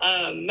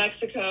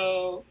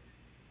 Mexico,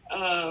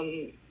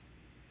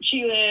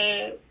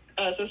 Chile,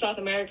 so South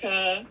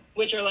America,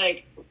 which are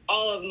like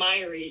all of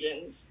my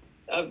regions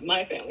of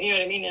my family, you know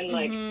what I mean? And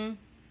like,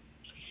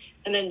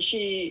 and then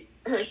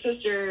her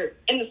sister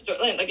in the story,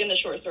 like in the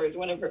short stories,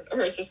 one of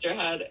her sister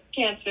had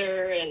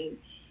cancer, and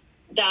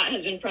that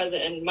has been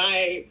present in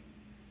my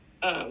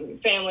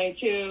family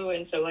too.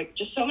 And so like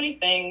just so many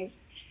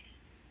things.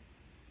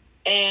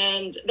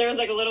 And there was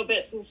like a little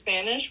bits in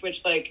Spanish,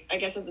 which like, I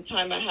guess at the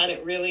time I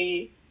hadn't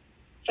really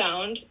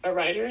found a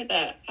writer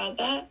that had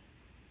that.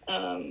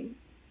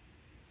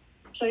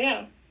 So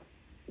yeah,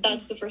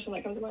 that's the first one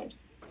that comes to mind.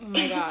 Oh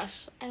my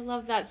gosh, I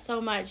love that so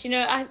much. You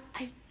know,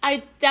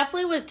 I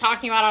definitely was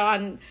talking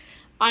about it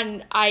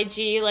on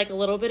IG like a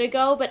little bit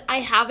ago, but I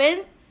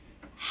haven't.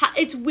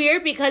 It's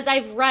weird because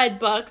I've read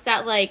books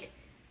that like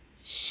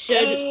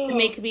should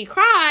make me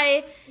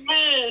cry.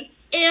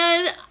 Yes.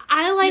 And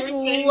I like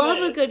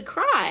love a good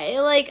cry.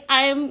 Like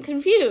I'm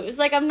confused.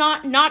 Like I'm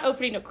not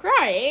opening up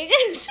crying.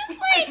 It's just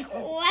like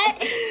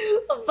what?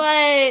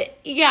 But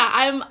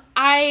yeah,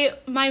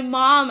 my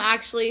mom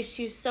actually,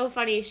 she's so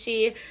funny.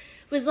 She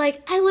was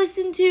like, I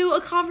listened to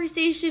a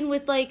conversation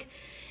with like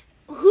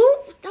who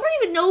don't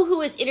even know who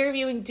was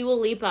interviewing Dua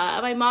Lipa.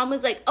 And my mom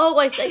was like, oh,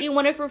 I sent you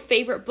one of her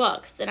favorite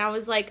books. And I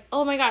was like,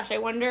 oh my gosh, I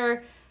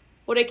wonder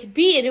what it could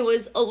be. And it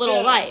was A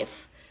Little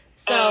Life.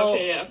 So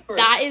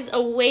that is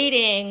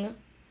awaiting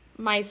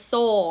my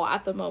soul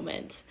at the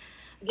moment.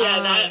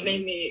 Yeah, that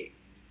made me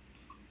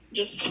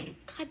just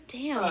God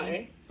damn.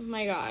 cry. Oh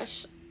my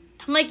gosh.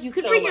 I'm like, you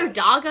could bring your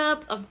dog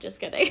up. I'm just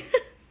kidding.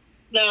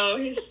 No,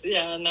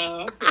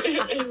 no.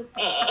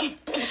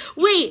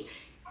 Wait,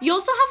 you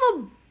also have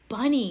a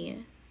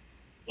bunny.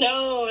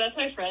 No, that's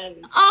my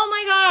friend's. Oh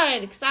my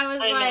god, because I was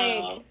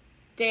like,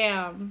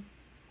 damn.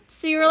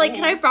 So you were like,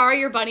 can I borrow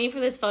your bunny for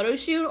this photo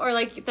shoot? Or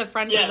like the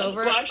friend was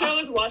over? Well, actually I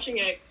was watching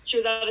it. She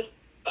was out of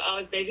I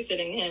was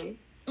babysitting him.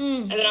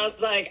 And then I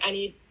was like, I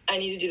need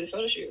to do this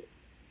photo shoot.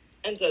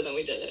 And so then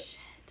we did it.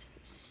 Shit.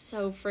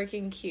 So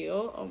freaking cute.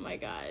 Oh my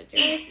god.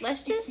 Like,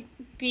 let's just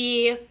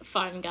be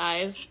fun,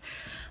 guys.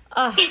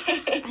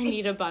 I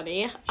need a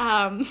bunny.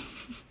 I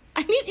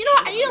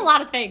need a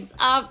lot of things.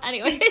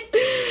 Anyways.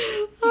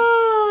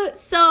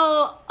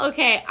 So,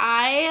 okay,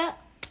 I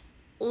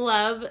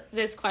love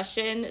this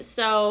question.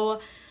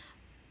 So,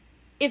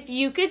 if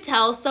you could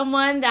tell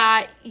someone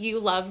that you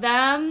love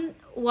them,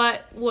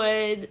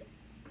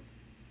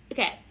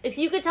 if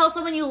you could tell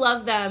someone you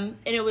love them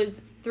and it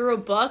was through a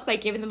book, by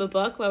giving them a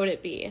book, what would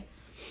it be?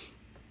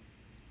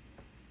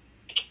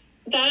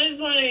 That is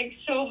like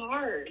so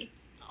hard.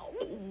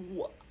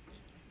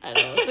 I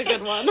know, it's a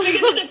good one. Because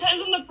it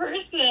depends on the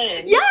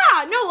person.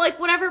 Yeah, no, like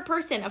whatever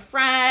person, a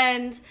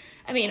friend.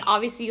 I mean,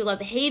 obviously you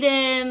love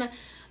Hayden.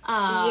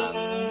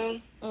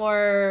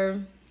 Or,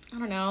 I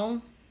don't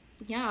know.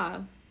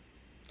 Yeah.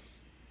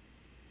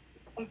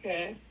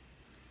 Okay.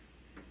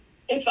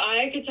 If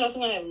I could tell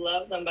someone I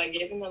love them by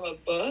giving them a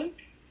book.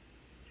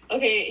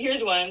 Okay,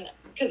 here's one,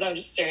 because I'm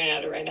just staring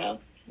at it right now.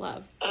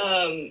 Love.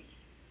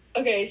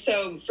 Okay,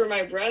 so for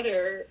my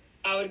brother,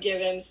 I would give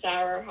him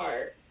Sour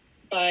Heart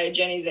by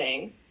Jenny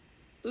Zhang.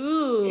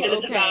 Ooh,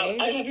 it's okay. about,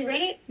 have you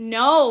read it?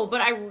 No,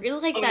 but I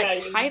really like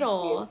that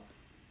title.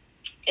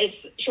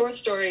 It's short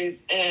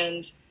stories,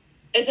 and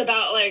it's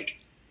about like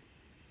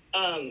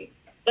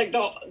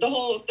the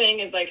whole thing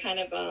is like kind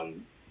of I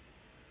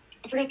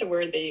forgot the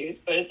word they use,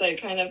 but it's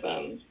like kind of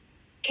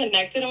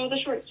connected, all the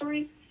short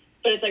stories,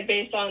 but it's like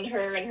based on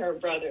her and her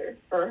brother,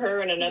 or her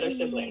and another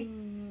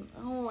sibling.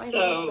 Oh, I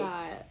love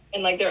that.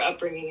 And like their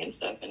upbringing and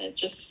stuff, and it's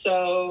just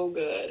so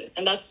good.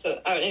 And that's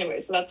anyway,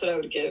 so that's what I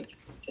would give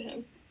to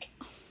him.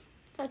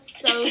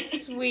 That's so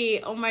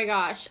sweet. Oh my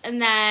gosh.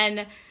 And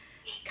then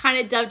kind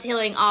of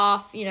dovetailing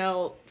off,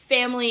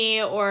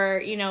 family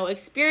or,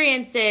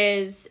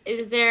 experiences,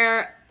 is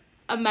there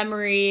a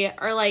memory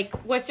or like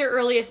what's your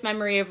earliest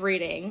memory of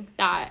reading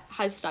that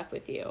has stuck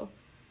with you?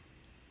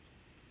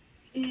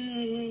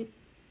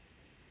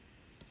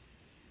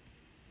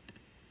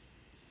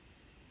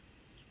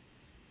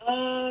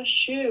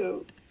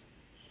 Shoot.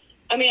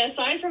 I mean,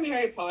 aside from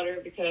Harry Potter,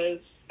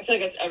 because I feel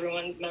like that's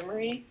everyone's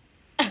memory.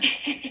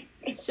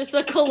 It's just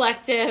a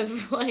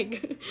collective,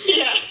 like...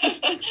 Yeah.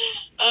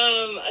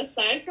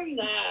 Aside from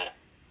that,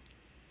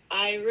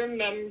 I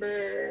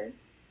remember...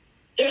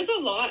 There's a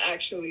lot,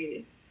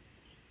 actually.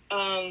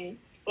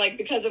 Like,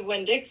 because of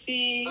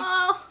Winn-Dixie.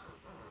 Oh.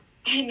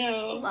 I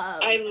know.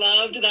 Love. I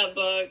loved that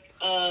book.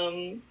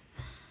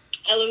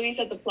 Eloise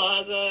at the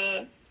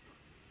Plaza.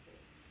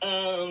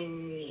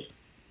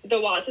 The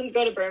Watsons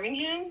Go to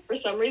Birmingham. For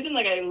some reason,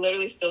 like, I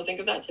literally still think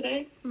of that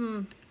today.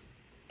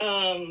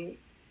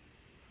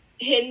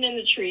 Hidden in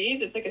the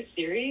Trees. It's like a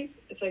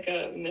series. It's like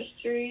a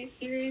mystery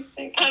series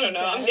thing. I don't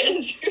know. I'm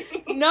getting too...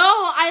 No,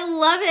 I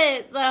love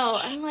it, though.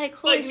 I'm like,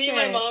 holy like, shit.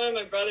 me, my mom, and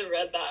my brother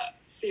read that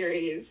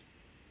series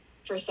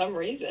for some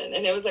reason.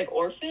 And it was, like,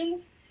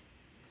 orphans.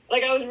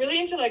 Like, I was really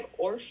into, like,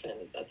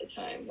 orphans at the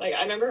time. Like,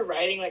 I remember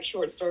writing, like,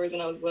 short stories when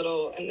I was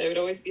little. And there would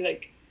always be,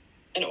 like,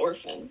 an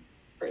orphan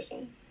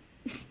person.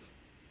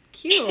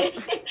 Cute.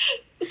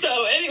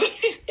 So, anyway.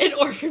 An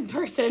orphan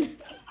person.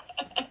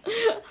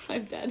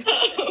 I'm dead.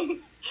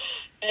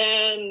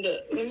 And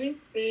let me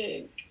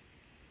think.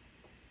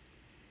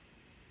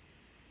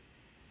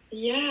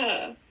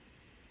 Yeah.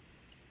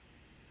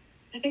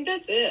 I think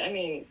that's it. I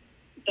mean,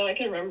 that I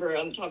can remember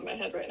on the top of my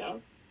head right now.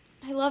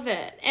 I love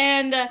it.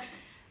 And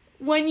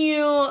when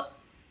you,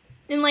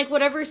 in like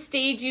whatever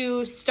stage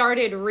you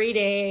started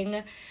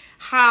reading,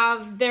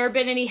 have there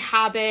been any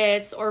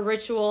habits or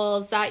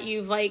rituals that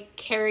you've like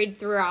carried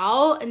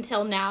throughout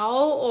until now?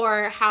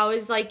 Or how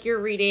is like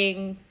your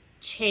reading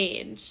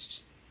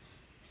changed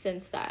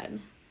since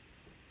then?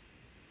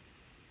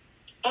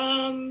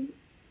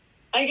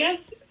 I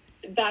guess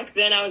back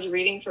then I was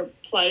reading for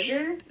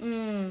pleasure,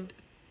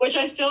 which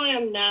I still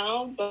am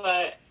now,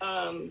 but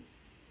I'm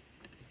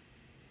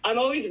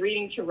always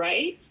reading to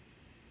write.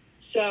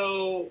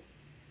 So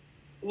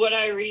what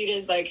I read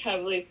is like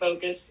heavily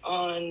focused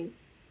on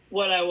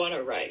what I want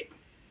to write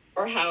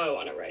or how I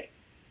want to write.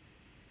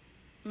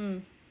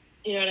 You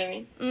know what I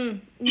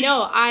mean?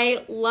 No,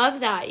 I love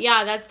that.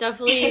 Yeah, that's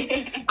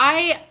definitely,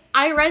 I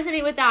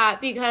resonate with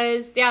that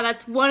because, yeah,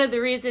 that's one of the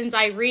reasons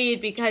I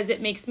read, because it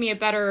makes me a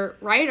better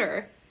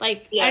writer.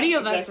 Like, any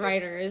of us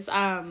writers.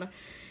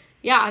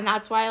 Yeah, and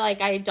that's why, like,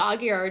 I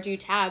dog ear or do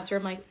tabs where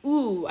I'm like,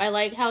 ooh, I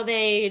like how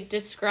they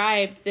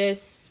described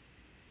this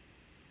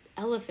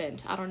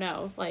elephant. I don't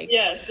know. Like,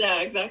 yes, yeah,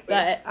 exactly.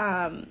 But,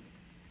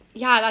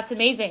 yeah, that's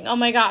amazing. Oh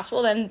my gosh.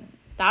 Well, then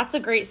that's a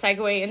great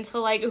segue into,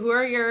 like, who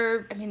are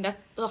your, I mean,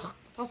 it's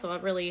also a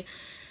really, I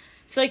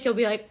feel like you'll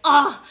be like,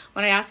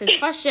 when I ask this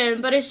question,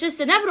 but it's just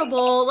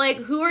inevitable. Like,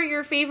 who are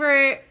your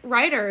favorite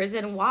writers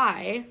and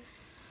why?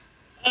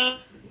 I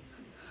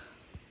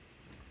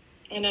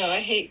know, I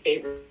hate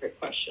favorite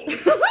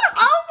questions.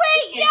 Oh,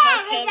 wait,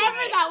 yeah,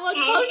 remember that one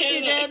post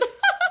you did.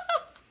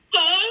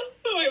 Huh?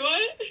 Wait,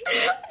 what?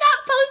 That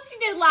post you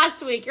did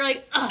last week. You're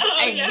like,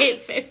 I hate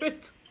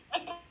favorites.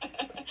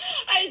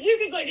 I do,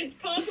 because, like, it's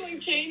constantly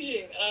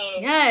changing.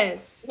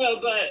 Yes. No,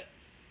 but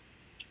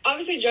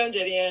obviously Joan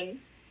Didion.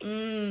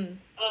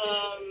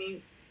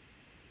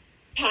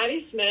 Patti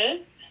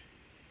Smith.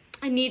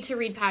 I need to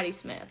read Patti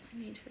Smith.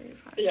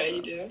 Yeah,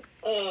 you do.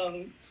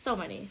 So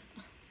many.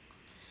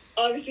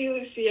 Obviously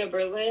Lucia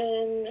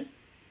Berlin.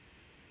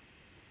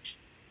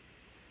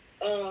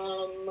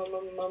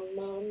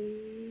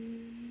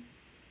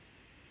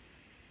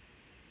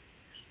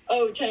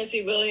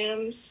 Tennessee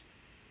Williams.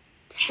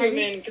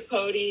 Truman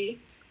Capote.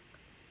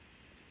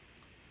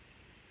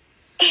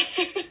 Oh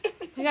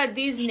my god,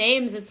 these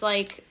names, it's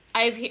like,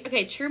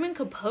 Truman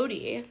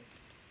Capote.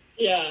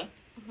 Yeah.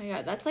 Oh my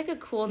god, that's like a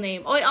cool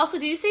name. Oh, wait, also,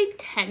 did you say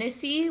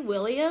Tennessee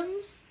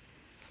Williams?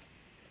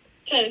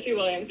 Tennessee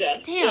Williams,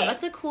 yes. Damn,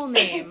 that's a cool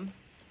name.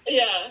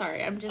 Yeah.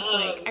 Sorry, I'm just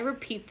like, I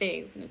repeat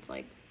things, and it's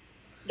like...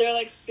 They're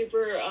like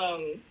super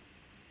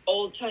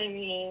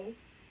old-timey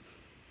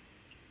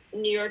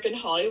New York and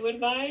Hollywood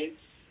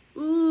vibes.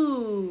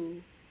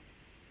 Ooh.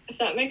 If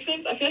that makes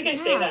sense. I feel like I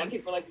say that and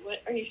people are like,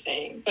 what are you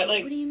saying? But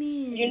like, what do you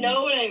mean? You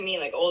know what I mean?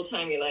 Like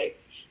old-timey,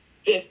 like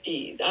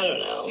 50s. I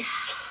don't know. Yeah.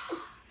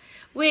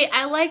 Wait,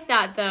 I like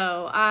that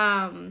though.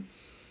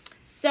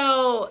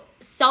 So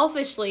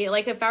selfishly,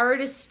 like if I were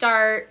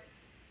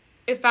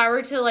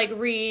to like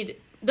read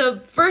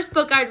the first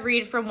book I'd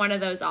read from one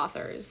of those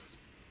authors.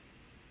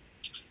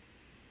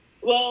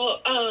 Well,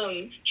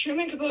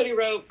 Truman Capote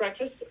wrote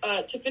Breakfast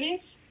at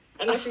Tiffany's.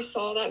 I don't know if you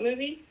saw that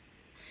movie.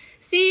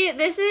 See,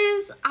 there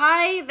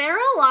are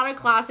a lot of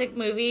classic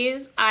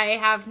movies I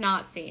have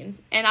not seen.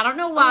 And I don't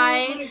know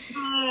why. Oh my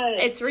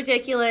God. It's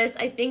ridiculous.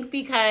 I think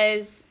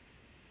because,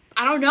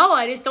 I don't know,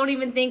 I just don't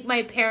even think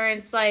my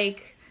parents,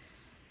 like,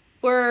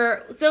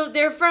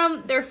 they're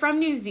from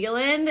New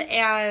Zealand,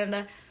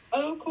 and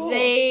oh, cool.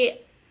 I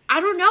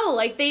don't know,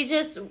 like,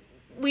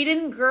 we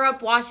didn't grow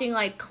up watching,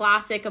 like,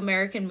 classic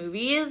American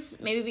movies,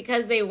 maybe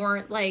because they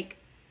weren't, like,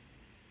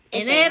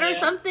 in it or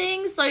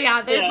something. So,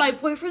 my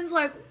boyfriend's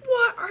like,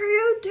 what are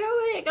you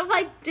doing? I'm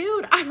like,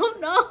 dude, I don't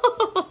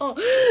know.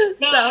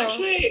 No,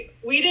 actually,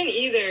 we didn't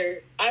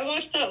either. I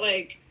watched that,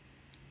 like,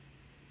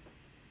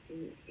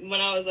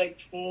 when I was,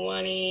 like,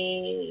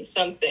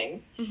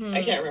 20-something. Mm-hmm.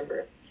 I can't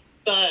remember.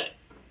 But,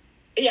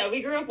 yeah,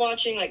 we grew up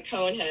watching, like,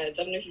 Coneheads.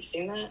 I don't know if you've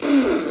seen that. I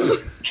love,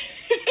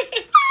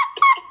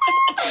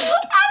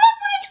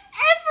 like,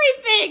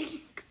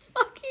 everything.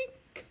 Fucking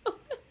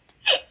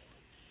Coneheads.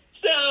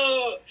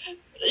 So,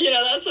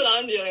 that's what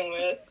I'm dealing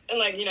with. And,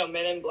 like,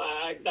 Men in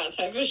Black, that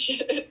type of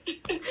shit.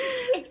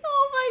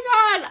 Oh, my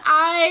God.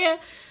 I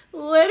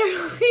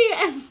literally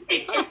am...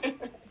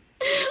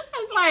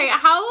 I'm sorry.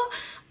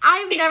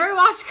 I've never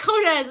watched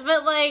Coneheads,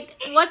 but, like,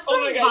 what's the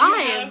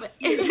vibe?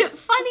 Is it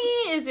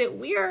funny? Is it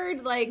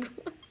weird? Like...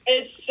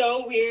 It's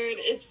so weird.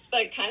 It's,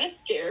 like, kind of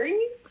scary.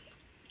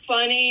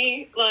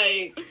 Funny.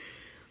 Like...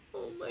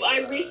 Oh, my God.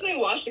 I recently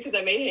watched it because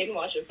I made Hayden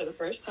watch it for the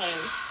first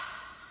time.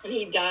 And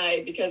he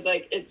died because,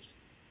 like, it's...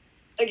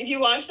 Like, if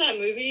you watch that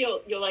movie,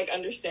 you'll like,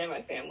 understand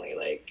my family.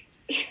 Like,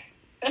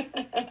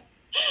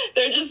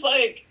 they're just,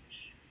 like,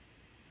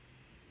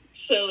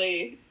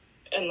 silly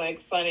and, like,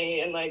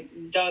 funny and, like,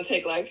 don't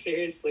take life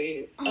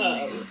seriously. Oh, my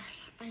God.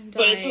 I'm dying.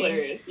 But it's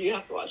hilarious. You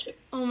have to watch it.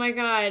 Oh, my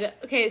God.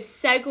 Okay,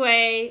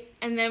 segue,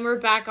 and then we're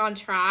back on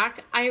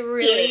track. I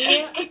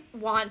really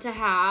want to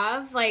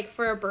have, like,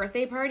 for a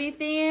birthday party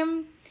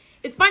theme.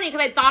 It's funny,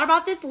 because I thought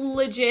about this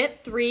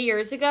legit 3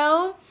 years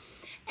ago.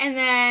 And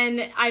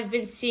then I've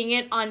been seeing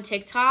it on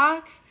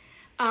TikTok,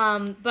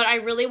 but I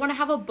really want to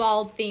have a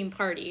bald theme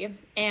party.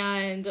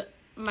 And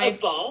a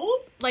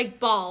bald? Like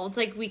bald.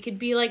 Like we could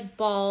be like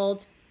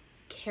bald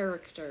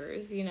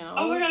characters,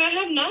 Oh my God, I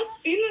have not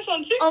seen this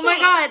on TikTok. Oh my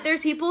God,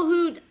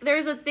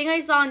 there's a thing I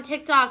saw on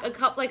TikTok, a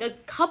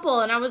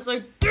couple, and I was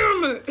like, damn,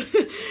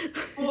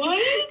 What?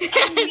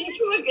 I need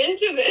to look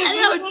into this. I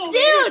know, so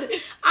dude.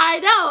 weird. I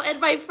know. And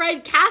my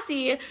friend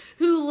Cassie,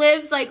 who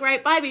lives like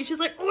right by me, she's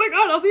like, "Oh my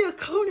god, I'll be a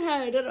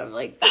conehead," and I'm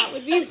like, "That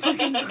would be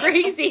fucking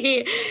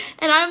crazy."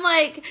 And I'm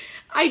like,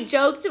 I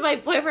joked to my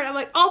boyfriend, I'm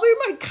like, "I'll be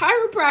my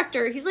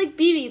chiropractor." He's like,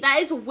 "BB, that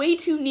is way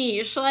too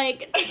niche.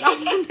 Like, no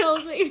one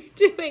knows what you're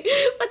doing."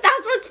 But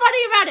that's what's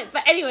funny about it.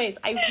 But anyways,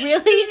 I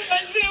really It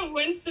reminds me of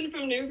Winston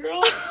from New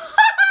Girl.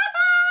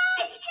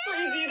 Where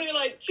he's either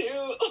like too,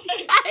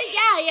 like,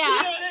 yeah. you know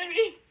what I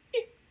mean?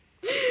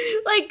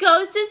 Like,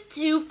 goes just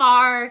too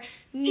far.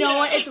 No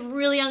one, it's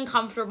really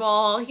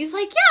uncomfortable. He's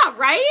like, "Yeah,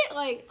 right?"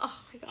 Like, oh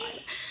my god.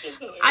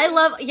 I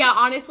love,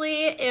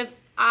 honestly, if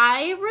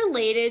I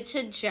related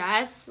to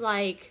Jess,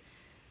 like,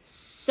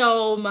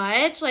 so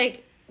much,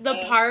 like, the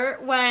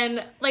part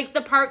when, like,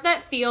 the part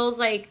that feels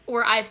like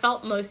where I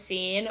felt most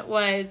seen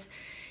was,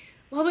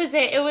 what was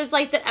it? It was,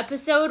 like, the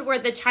episode where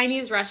the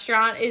Chinese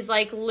restaurant is,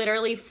 like,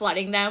 literally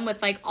flooding them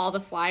with, like, all the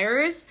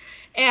flyers.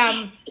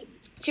 And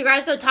she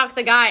tries to talk to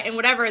the guy, and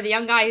whatever, the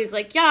young guy who's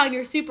like, "Yeah, and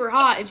you're super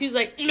hot." And she's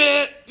like,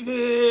 "Meh,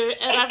 meh."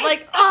 And I'm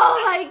like,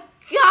 oh my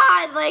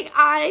god, like,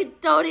 I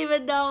don't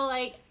even know,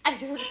 like, I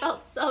just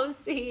felt so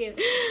seen.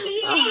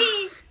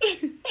 Yes.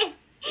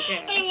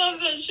 Okay. I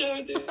love that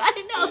show, dude.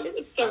 I know,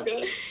 it's so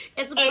good.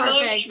 It's perfect. I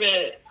love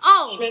Schmidt.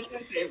 Oh, Schmidt's my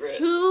favorite.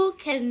 who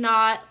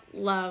cannot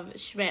love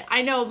Schmidt?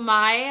 I know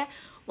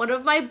one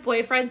of my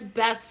boyfriend's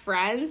best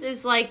friends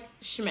is like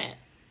Schmidt.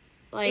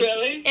 Like,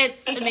 really?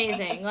 It's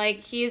amazing. Like,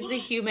 he's a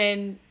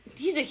human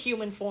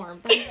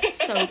form. That's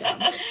so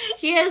dumb.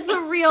 He is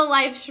the real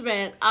life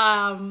Schmidt.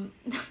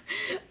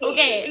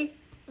 Okay,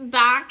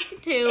 back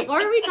to,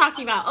 what are we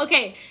talking about?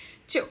 Okay,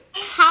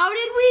 how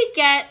did we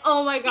get,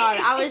 oh my god,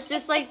 I was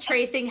just, like,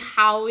 tracing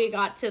how we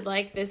got to,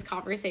 like, this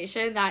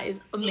conversation. That is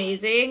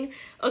amazing.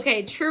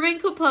 Okay, Truman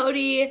Capote.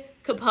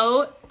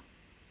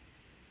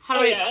 How do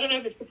I don't know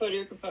if it's Capote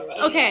or Capote.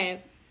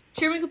 Okay,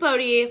 Truman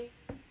Capote,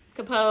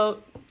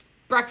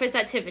 Breakfast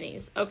at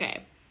Tiffany's.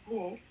 Okay.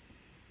 Mm-hmm.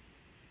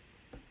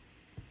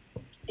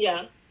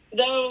 Yeah.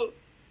 Though,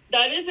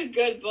 that is a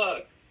good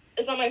book.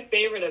 It's not my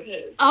favorite of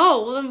his.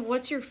 Oh, well then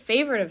what's your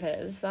favorite of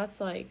his? That's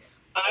like...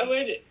 I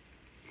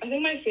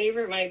think my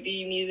favorite might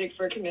be Music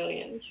for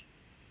Chameleons.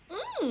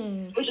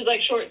 Which is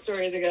like short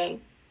stories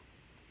again.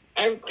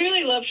 I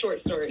clearly love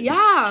short stories.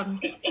 Yeah.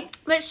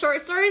 But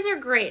short stories are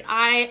great.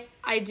 I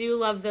do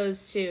love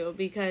those too,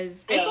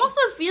 because I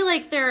also feel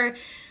like they're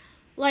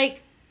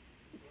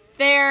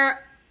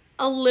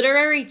a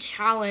literary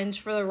challenge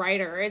for the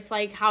writer. It's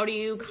like, how do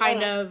you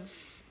kind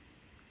of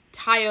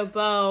tie a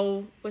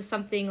bow with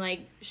something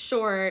like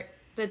short,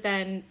 but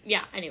then,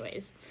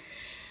 anyways.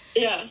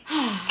 Yeah.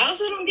 I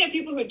also don't get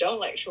people who don't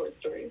like short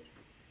stories.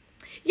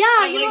 Yeah,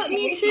 I'm you know what,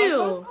 me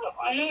too.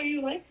 I know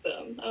you like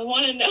them. I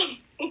want to know.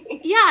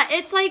 Yeah,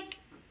 it's like,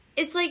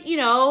 you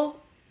know,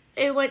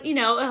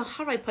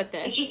 how do I put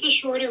this? It's just a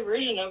shorter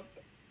version of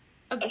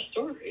a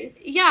story.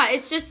 Yeah,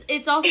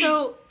 it's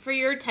also for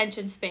your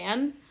attention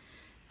span.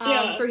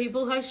 For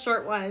people who have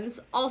short ones.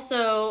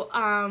 Also,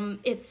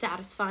 it's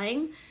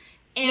satisfying.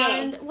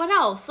 And what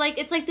else? Like,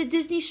 it's like the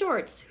Disney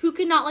shorts. Who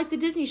could not like the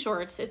Disney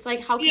shorts? It's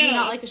like, how can you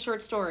not like a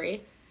short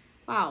story?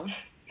 Wow.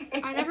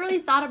 I never really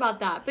thought about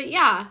that. But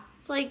yeah,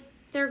 it's like,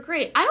 they're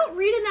great. I don't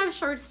read enough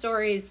short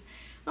stories.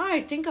 Now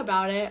I think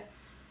about it.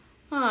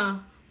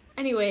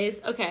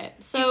 Anyways, okay.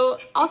 So,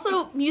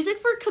 also, Music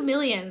for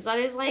Chameleons. That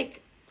is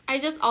like, I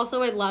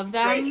love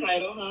them. Great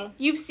title, huh?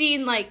 You've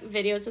seen, like,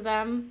 videos of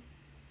them?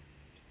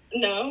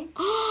 No.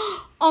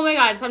 Oh my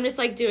god, so I'm just,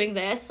 like, doing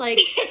this. Like,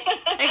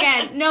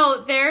 again,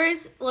 no,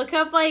 look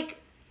up, like,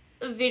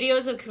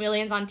 videos of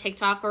chameleons on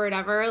TikTok or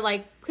whatever,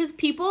 like, because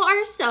people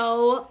are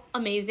so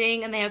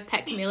amazing and they have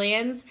pet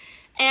chameleons,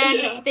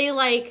 and they,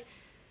 like,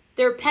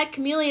 their pet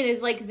chameleon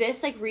is, like,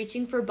 this, like,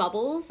 reaching for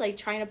bubbles, like,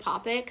 trying to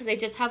pop it, because they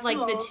just have, like,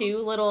 the two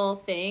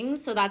little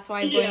things, so that's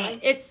why I'm going, like,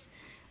 it's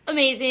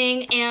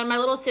amazing. And my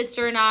little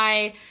sister and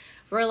I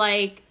were,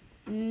 like,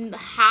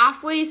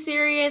 halfway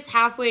serious,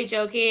 halfway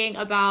joking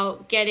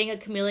about getting a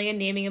chameleon,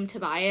 naming him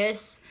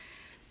Tobias.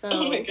 So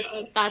oh my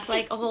god, that's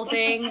like a whole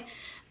thing.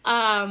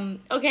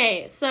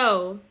 Okay,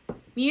 so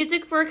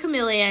Music for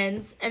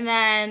Chameleons, and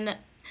then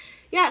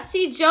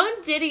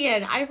Joan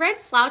Didion. I read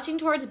Slouching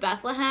Towards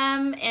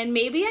Bethlehem, and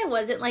maybe I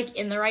wasn't like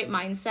in the right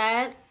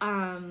mindset.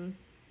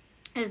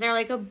 Is there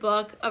like a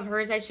book of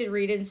hers I should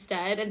read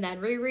instead and then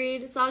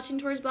reread Slouching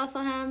Towards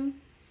Bethlehem?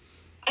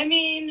 I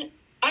mean,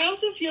 I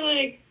also feel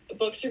like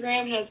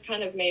Bookstagram has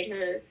kind of made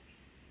her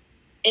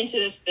into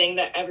this thing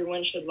that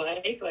everyone should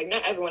like. Like,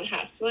 not everyone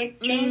has to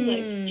like Joan.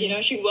 Like, you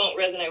know, she won't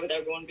resonate with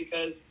everyone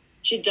because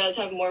she does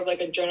have more of like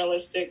a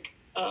journalistic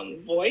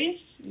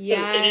voice. Yes.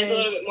 So it is a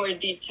little bit more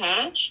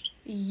detached.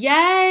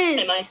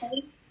 Yes. In my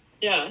opinion.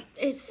 Yeah.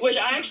 Which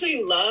I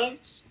actually love,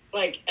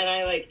 like, and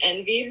I like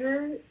envy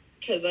her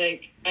because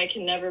like I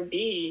can't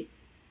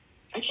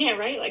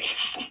write like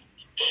that.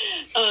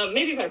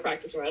 Maybe if I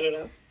practice more, I don't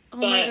know.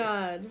 My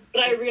god.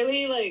 But I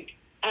really like,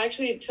 I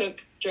actually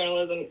took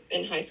journalism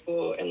in high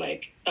school, and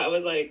like that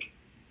was like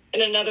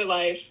in another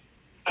life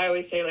I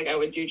always say, like, I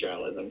would do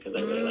journalism because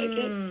I really like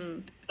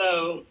it.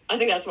 So I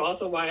think that's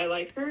also why I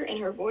like her and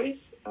her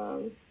voice.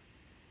 But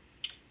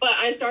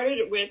I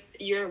started with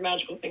Year of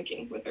Magical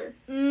Thinking with her.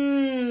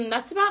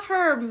 That's about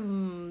her,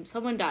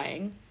 someone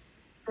dying.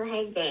 Her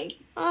husband.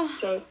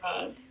 So sad.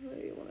 I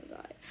really want to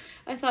die.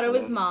 I thought it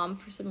was mom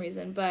for some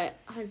reason, but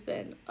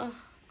husband.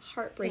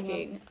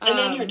 Heartbreaking. And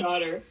then her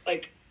daughter,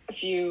 like, a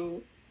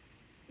few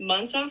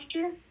months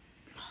after.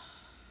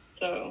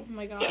 So, oh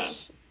my gosh. Yeah,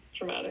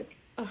 traumatic.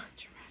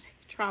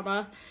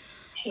 Trauma.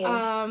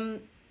 Yeah.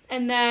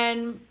 And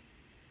then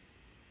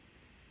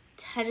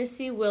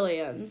Tennessee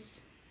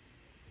Williams.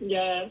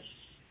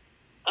 Yes.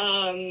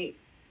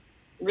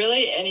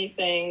 Really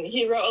anything.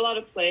 He wrote a lot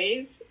of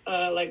plays,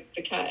 like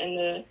The Cat and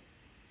the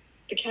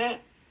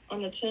Cat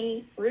on the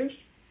Tin Roof.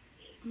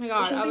 Oh my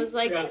god, I was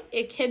like,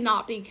 it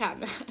cannot be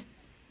Catman.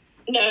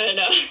 No.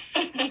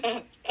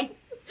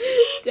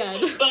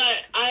 Dead.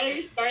 But I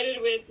started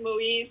with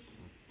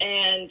Moise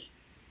and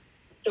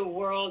The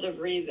World of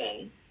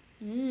Reason.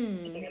 I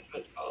think that's what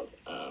it's called.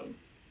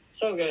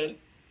 So good.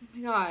 Oh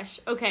my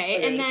gosh.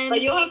 Okay, and then... But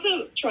you'll have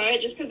to try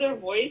it just because their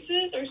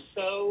voices are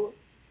so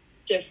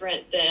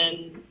different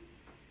than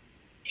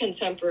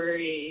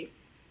contemporary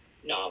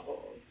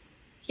novels.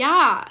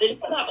 Yeah. They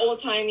just have that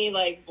old-timey,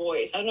 like,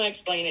 voice. I don't know how to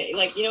explain it.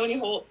 Like, you know when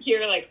you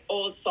hear, like,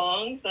 old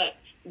songs, that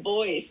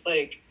voice,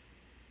 like,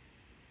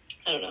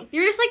 I don't know.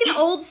 You're just like an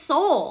old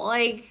soul.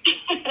 Like,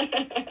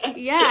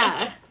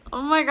 yeah.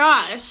 Oh my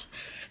gosh.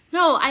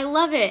 No, I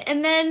love it.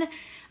 And then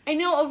I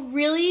know a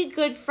really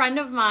good friend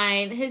of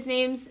mine, his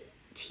name's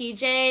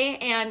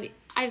TJ, and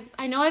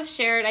I know I've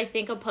shared, I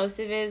think, a post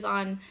of his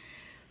on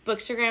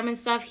Bookstagram and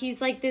stuff.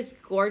 He's like this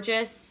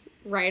gorgeous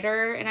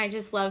writer, and I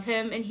just love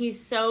him, and he's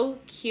so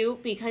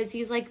cute because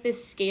he's like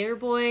this skater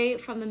boy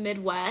from the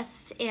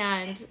Midwest,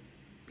 and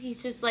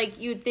he's just like,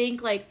 you'd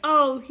think like,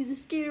 oh, he's a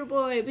skater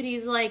boy, but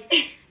he's like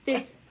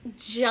this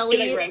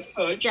jelly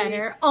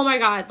center. Oh my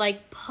god,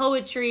 like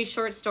poetry,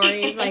 short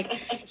stories. Like,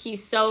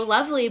 he's so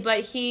lovely.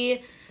 But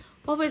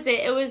what was it?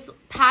 It was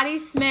Patti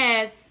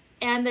Smith,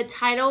 and the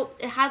title,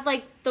 it had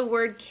like the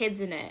word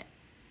kids in it.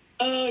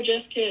 Oh,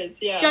 Just Kids,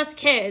 yeah. Just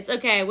Kids.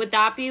 Okay, would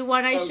that be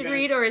one I should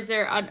read, or is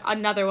there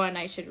another one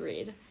I should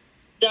read?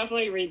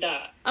 Definitely read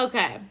that.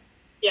 Okay.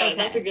 Yeah, okay.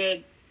 That's a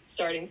good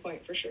starting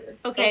point for sure.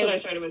 Okay. That's what I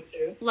started with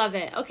too. Love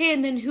it. Okay,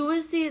 and then who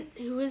was the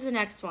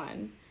next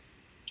one?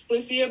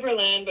 Lucia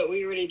Berlin, but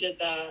we already did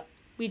that.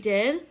 We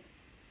did?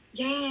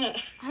 Yeah.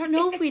 I don't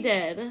know if we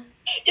did.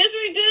 Yes,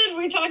 we did.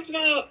 We talked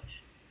about,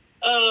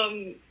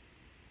 I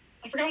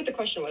forgot what the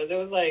question was. It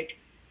was like,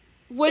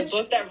 the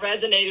book that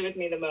resonated with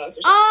me the most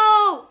or something.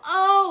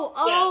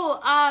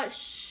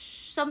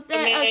 Something.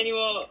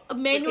 A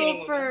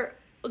manual for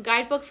a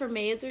guidebook for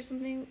maids or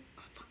something.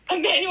 A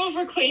manual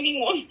for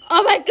cleaning women.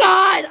 Oh my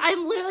god,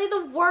 I'm literally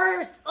the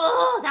worst.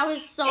 Oh, that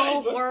was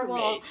so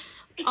horrible.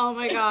 Oh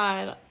my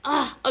god.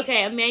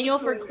 Okay, a manual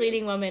for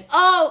cleaning women.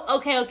 Oh,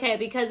 okay,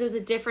 because it was a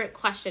different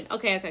question.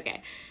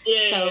 Okay.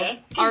 Yeah.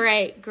 All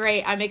right,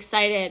 great. I'm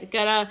excited.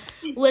 Gonna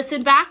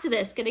listen back to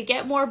this. Gonna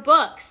get more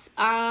books.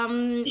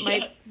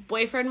 My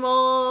boyfriend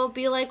will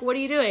be like, "What are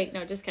you doing?"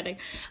 No, just kidding.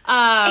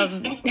 Oh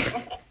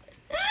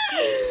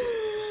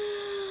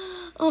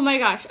my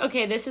gosh.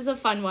 Okay, this is a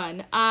fun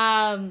one.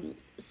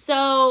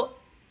 So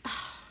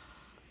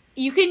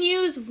you can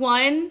use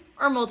one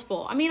or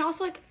multiple. I mean,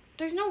 also, like,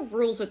 there's no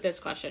rules with this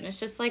question. It's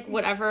just like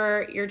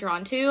whatever you're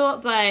drawn to.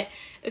 But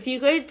if you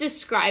could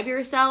describe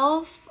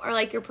yourself or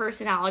like your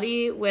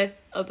personality with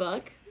a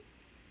book,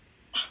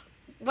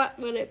 what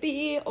would it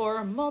be?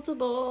 Or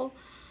multiple?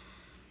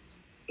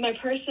 My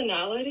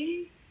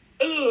personality?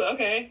 Ooh,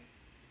 okay.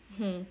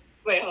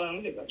 Wait, hold on. Let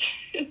me think about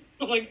this.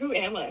 I'm like, who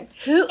am I?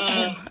 Who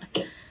am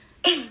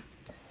I?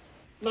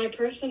 My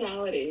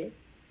personality.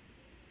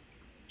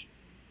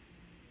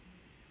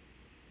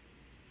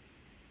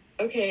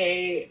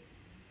 Okay.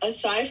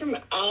 Aside from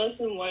Alice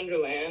in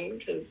Wonderland,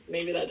 because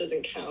maybe that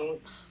doesn't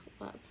count.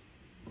 Love.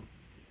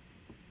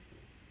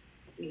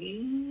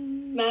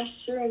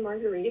 Master and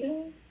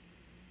Margarita?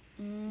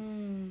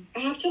 I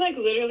have to, like,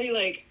 literally,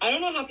 like, I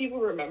don't know how people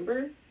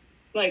remember,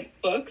 like,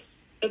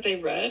 books that they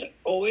read,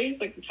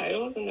 always, like, the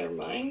titles in their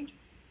mind.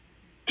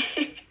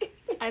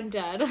 I'm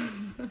dead.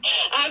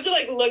 I have to,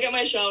 like, look at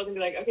my shelves and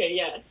be like, okay,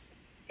 yes.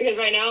 Because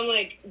right now I'm,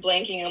 like,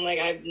 blanking. I'm like,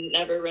 I've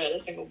never read a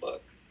single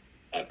book,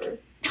 ever.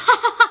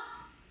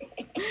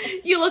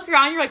 You look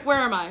around, you're like, where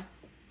am I?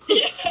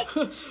 Yeah.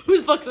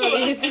 Whose books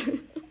are these?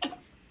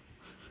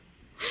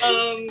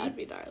 That'd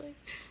be darling.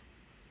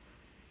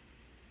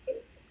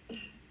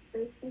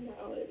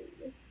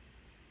 Personality.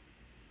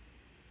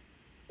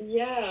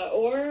 Yeah,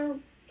 or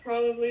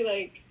probably,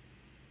 like,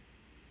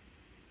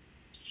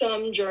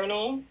 some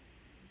journal.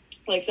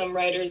 Like some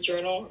writer's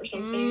journal or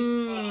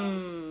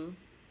something.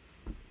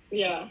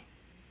 Yeah.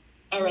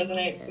 I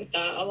resonate with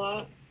that a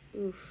lot.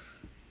 Oof.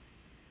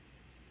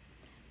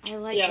 I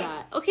like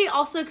that. Okay,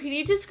 also, can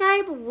you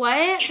describe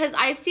what, because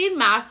I've seen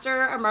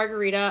Master or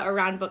Margarita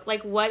around book,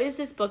 like, what is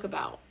this book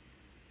about?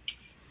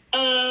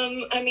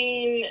 I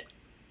mean,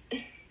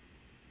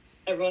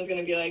 everyone's going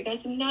to be like,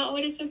 that's not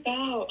what it's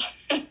about.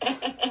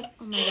 Oh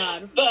my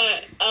God.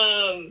 But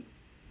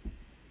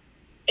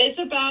it's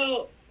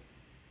about,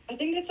 I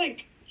think it's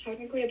like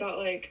technically about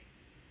like,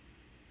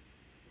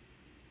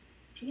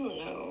 I don't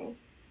know,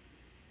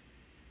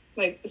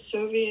 like the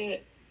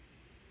Soviet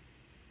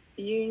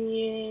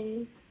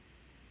Union,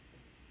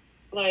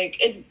 like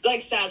it's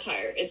like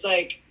satire. It's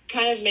like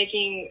kind of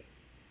making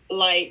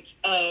light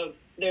of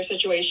their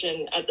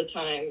situation at the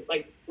time,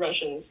 like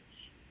Russians,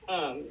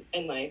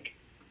 and like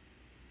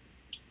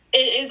it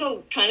is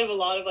a kind of a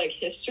lot of like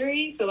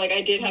history. So like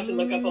I did have to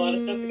look up a lot of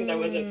stuff because I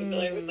wasn't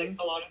familiar with like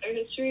a lot of their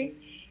history.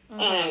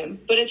 Okay.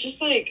 But it's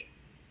just like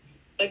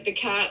the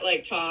cat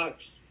like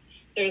talks.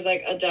 There's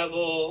like a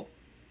devil.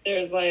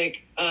 There's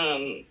like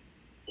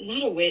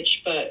not a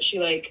witch, but she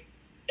like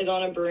is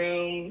on a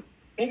broom.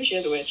 Maybe she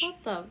is a witch.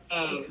 What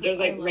the? There's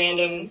like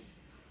random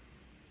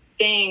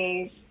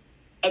things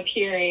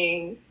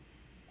appearing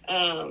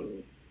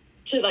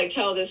to like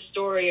tell this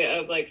story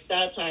of like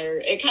satire.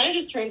 It kind of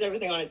just turns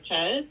everything on its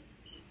head,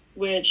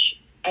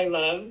 which I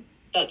love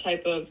that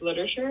type of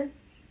literature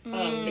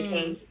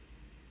because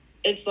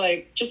it's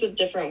like just a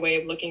different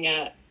way of looking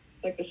at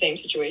like the same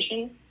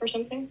situation or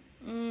something.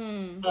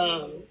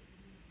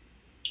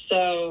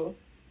 So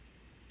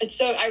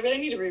I really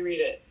need to reread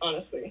it,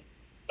 honestly,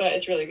 but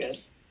it's really good.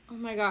 Oh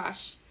my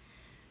gosh.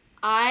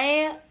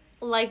 I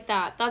like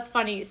that. That's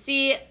funny.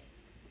 See,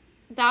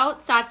 about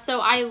Satch, so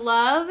I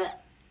love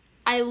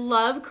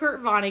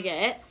Kurt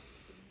Vonnegut,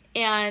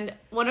 and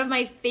one of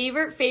my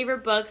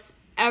favorite books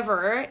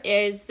ever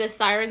is The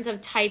Sirens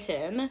of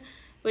Titan,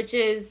 which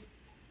is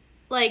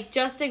like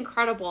just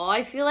incredible.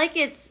 I feel like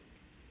it's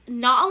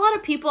not a lot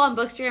of people on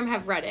Bookstagram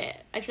have read it.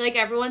 I feel like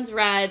everyone's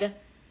read.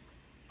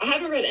 I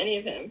haven't read any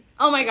of him.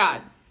 Oh my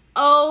god.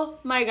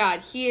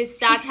 He is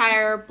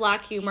satire,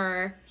 black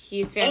humor.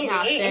 He's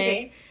fantastic. Oh, really?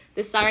 Okay.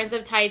 The Sirens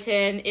of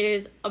Titan. It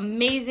is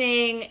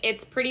amazing.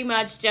 It's pretty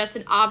much just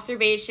an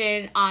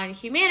observation on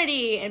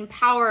humanity and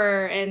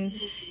power and,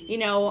 you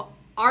know,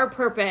 our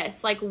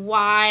purpose, like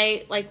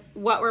why, like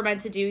what we're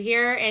meant to do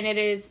here. And it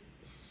is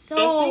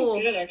so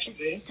good, actually.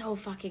 It's so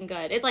fucking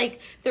good. It like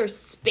there's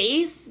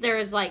space,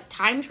 there's like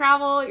time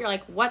travel. You're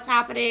like, what's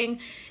happening?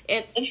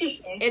 It's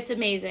interesting. It's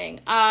amazing.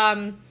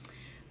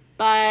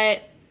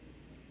 But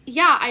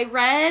yeah, I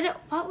read,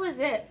 what was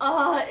it?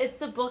 It's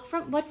the book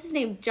from, what's his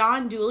name?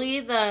 John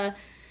Dooley, oh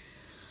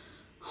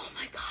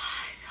my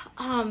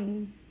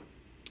God.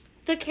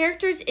 The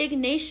character's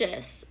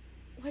Ignatius.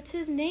 What's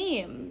his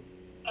name?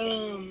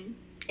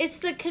 It's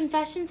the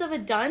Confessions of a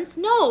Dunce?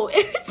 No,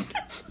 it's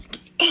the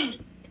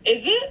fucking...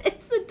 Is it?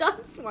 It's the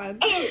Dunce one.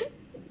 Oh.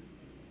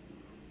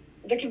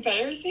 The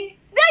Confederacy?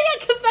 Yeah,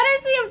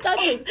 Confederacy of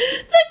Dunces.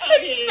 The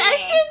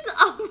Confessions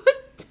of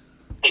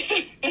a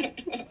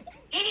Dunce.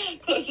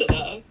 Close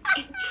enough.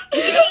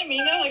 You see what I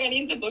mean, though? Like, I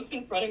need the books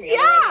in front of me.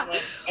 Yeah. I'm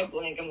like, I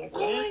blank. I'm like,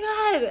 what? Oh my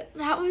God.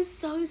 That was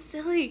so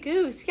silly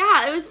goose.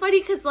 Yeah, it was funny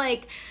because,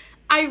 like,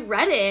 I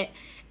read it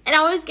and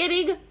I was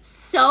getting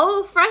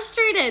so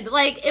frustrated.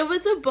 Like, it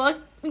was a book.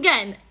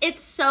 Again,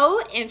 it's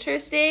so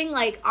interesting.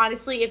 Like,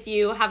 honestly, if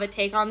you have a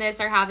take on this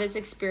or have this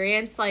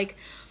experience, like,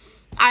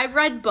 I've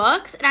read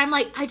books and I'm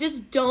like, I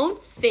just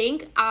don't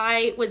think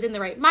I was in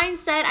the right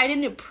mindset. I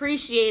didn't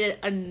appreciate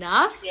it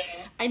enough. Yeah.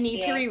 I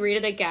need to reread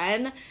it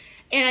again.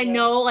 And I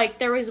know, like,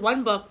 there was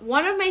one book,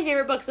 one of my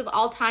favorite books of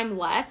all time,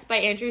 Less, by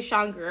Andrew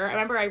Sean Greer. I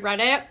remember I read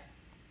it.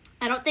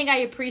 I don't think I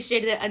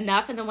appreciated it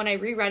enough. And then when I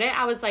reread it,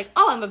 I was like,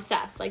 oh, I'm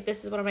obsessed. Like,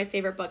 this is one of my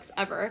favorite books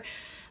ever.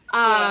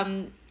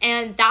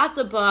 And that's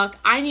a book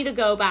I need to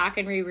go back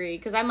and reread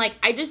because I'm like,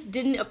 I just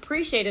didn't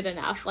appreciate it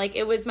enough. Like,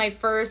 it was my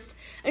first,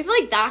 I feel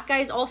like that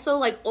guy's also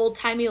like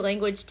old-timey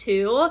language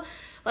too.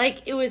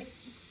 Like, it was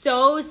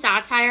so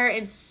satire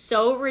and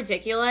so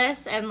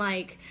ridiculous and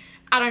like,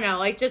 I don't know,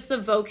 like just the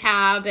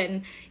vocab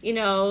and, you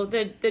know,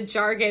 the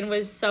jargon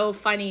was so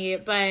funny.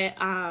 But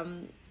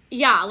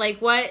yeah, like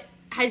what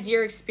has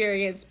your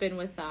experience been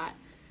with that?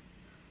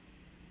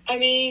 I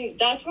mean,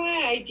 that's why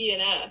I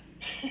DNF.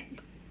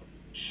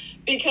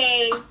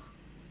 Because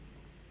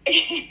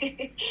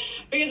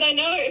I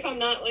know if I'm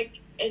not like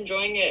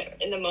enjoying it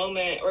in the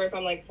moment or if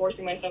I'm like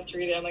forcing myself to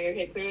read it, I'm like,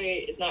 okay,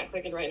 clearly it's not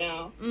clicking right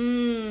now.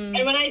 And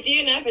when I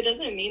DNF, it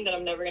doesn't mean that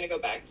I'm never going to go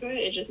back to it.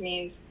 It just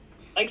means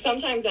like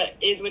sometimes that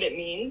is what it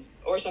means,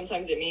 or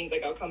sometimes it means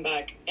like I'll come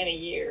back in a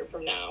year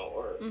from now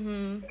or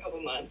a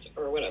couple months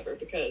or whatever.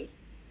 Because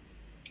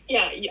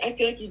I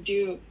feel like you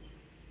do.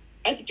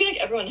 I feel like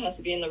everyone has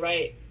to be in the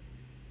right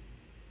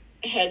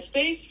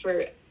headspace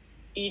for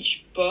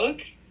each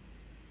book,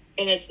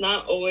 and it's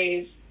not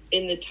always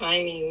in the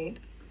timing.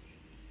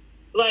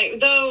 Like,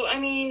 though, I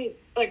mean,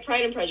 like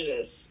Pride and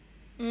Prejudice.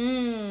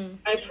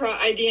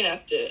 I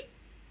DNF'd it,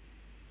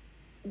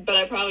 but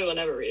I probably will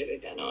never read it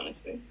again,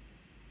 honestly.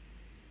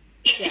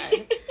 Yeah.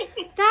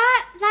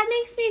 That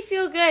makes me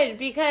feel good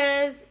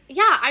because,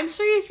 yeah, I'm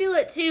sure you feel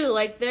it too.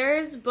 Like,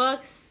 there's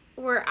books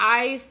where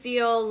I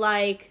feel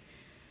like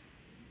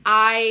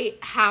I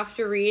have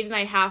to read and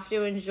I have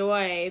to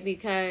enjoy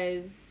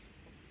because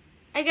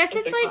I guess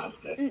it's like,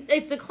 classic.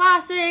 It's a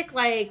classic,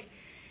 like,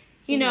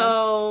 you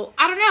know,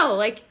 I don't know,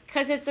 like,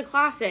 because it's a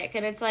classic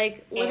and it's,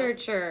 like,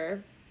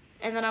 literature.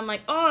 And then I'm like,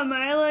 oh, am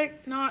I,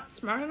 like, not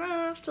smart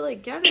enough to,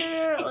 like, get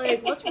it?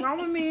 Like, what's wrong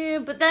with me?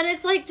 But then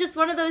it's, like, just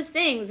one of those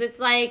things. It's,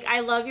 like,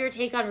 I love your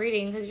take on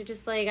reading because you're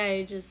just, like,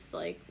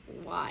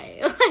 why?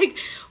 Like,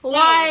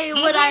 why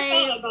would I... I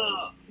thought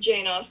about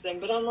Jane Austen,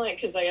 but I'm, like,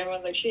 because, like,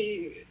 everyone's, like,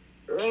 she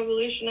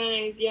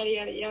revolutionized, yada,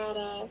 yada,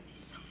 yada.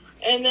 So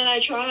funny. And then I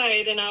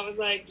tried, and I was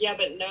like, yeah,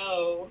 but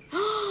no.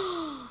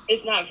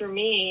 It's not for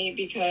me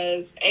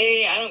because,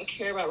 I don't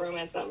care about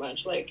romance that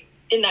much. Like,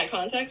 in that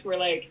context where,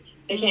 like,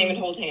 they can't even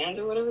hold hands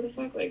or whatever the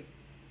fuck. Like,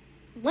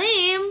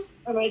 lame.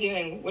 What am I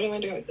doing? What am I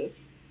doing with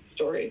this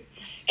story?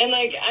 And,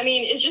 like, I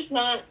mean, it's just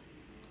not...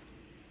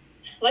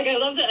 Like, I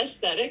love the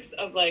aesthetics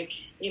of, like,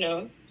 you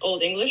know,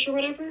 Old English or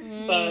whatever.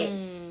 But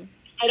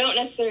I don't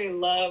necessarily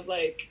love,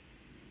 like,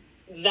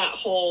 that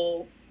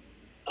whole...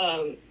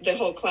 the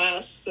whole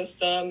class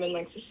system and,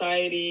 like,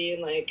 society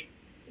and, like,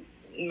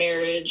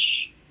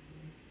 marriage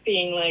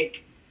being,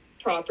 like,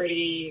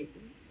 property,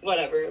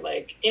 whatever.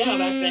 Like, you know how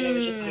back then it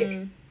was just,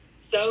 like...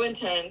 so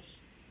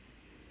intense,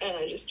 and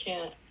I just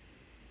can't.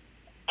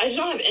 I just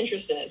don't have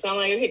interest in it. So I'm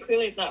like, okay,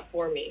 clearly it's not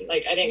for me.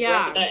 Like, I didn't grow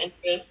up with that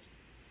interest.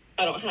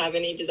 I don't have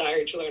any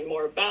desire to learn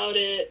more about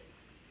it.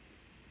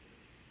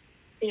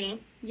 You know?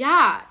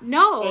 Yeah.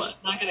 No. So it's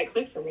just not gonna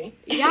click for me.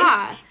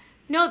 Yeah.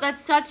 No,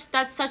 that's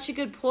such a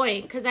good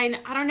point. Because I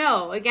don't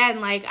know.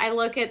 Again, like, I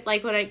look at,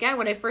 like, when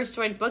I first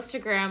joined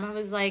Bookstagram, I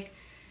was like,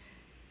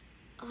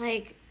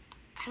 I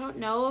don't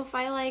know if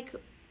I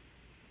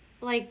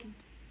like.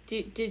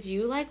 Did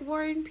you like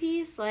War and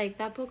Peace? Like,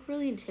 that book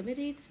really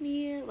intimidates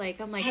me. Like,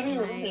 I'm like, I haven't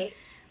read it.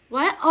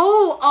 What?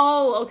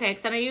 Oh, okay.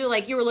 Because I know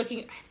you were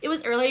looking, it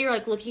was earlier, you were,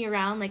 like, looking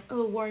around, like,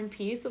 oh, War and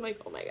Peace. I'm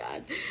like, oh, my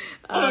God.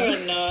 Oh,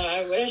 no,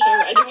 I wish.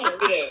 I do want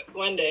to read it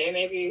one day.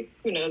 Maybe,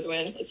 who knows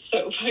when. It's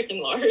so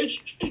fucking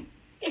large.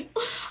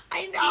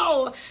 I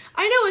know.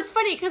 It's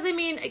funny because, I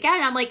mean,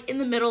 again, I'm, like, in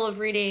the middle of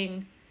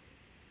reading,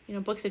 you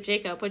know, Books of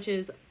Jacob, which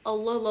is a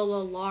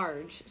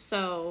large.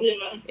 So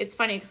it's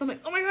funny because I'm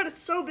like, oh my God, it's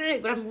so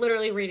big. But I'm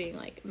literally reading,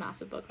 like, a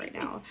massive book right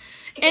now.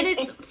 And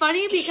it's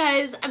funny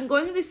because I'm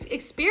going through this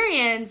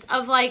experience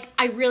of, like,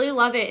 I really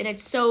love it and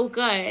it's so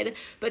good.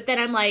 But then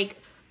I'm like,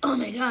 oh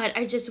my God,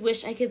 I just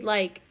wish I could,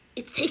 like,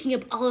 it's taking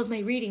up all of my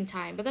reading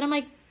time. But then I'm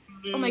like,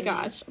 oh my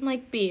gosh. I'm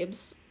like,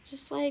 Beebs,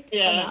 just, like,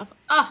 enough.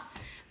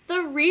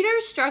 The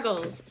reader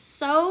struggles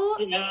so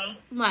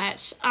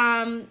much.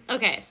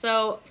 Okay,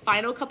 so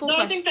final couple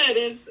questions. I think that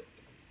is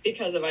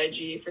because of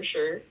IG for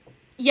sure.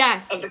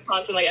 Yes. Of the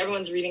content, like,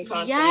 everyone's reading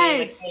constantly and,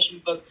 like,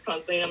 finishing books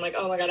constantly. And I'm like,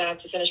 oh my God, I have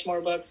to finish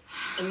more books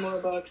and more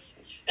books.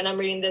 And I'm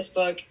reading this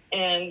book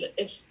and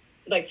it's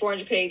like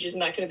 400 pages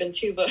and that could have been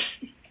 2 books.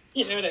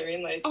 You know what I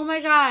mean? Like, oh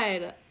my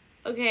God.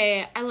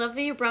 Okay, I love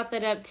that you brought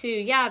that up too.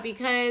 Yeah,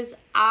 because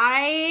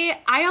I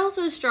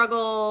also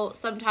struggle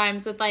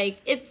sometimes with, like,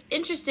 it's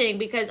interesting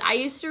because I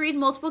used to read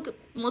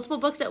multiple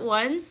books at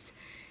once,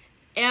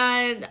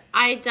 and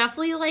I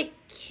definitely, like,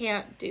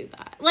 can't do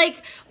that.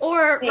 Like,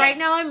 right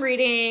now I'm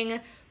reading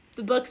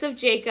the Books of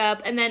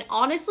Jacob, and then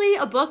honestly,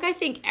 a book I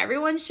think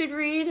everyone should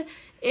read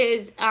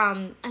is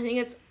I think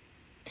it's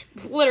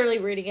literally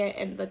reading it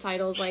and the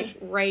title's like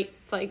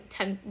it's like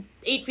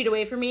 8 feet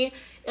away from me.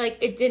 Like,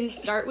 It Didn't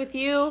Start With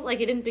You, like,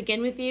 it didn't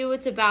begin with you.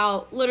 It's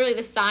about literally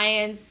the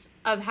science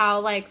of how,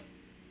 like,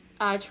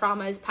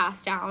 trauma is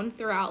passed down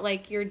throughout,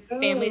 like, your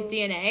family's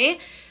DNA.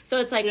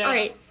 So it's like, all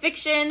right,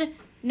 fiction,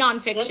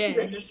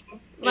 nonfiction.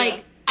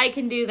 Like, I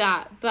can do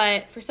that,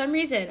 but for some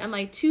reason I'm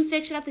like, 2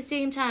 fiction at the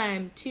same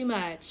time, too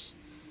much.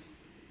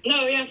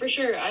 No, yeah, for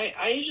sure.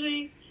 I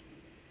usually,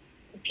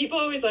 people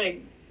always,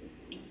 like,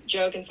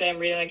 joke and say I'm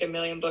reading, like, 1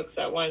 million books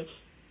at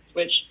once,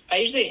 which I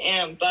usually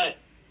am, but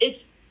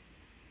it's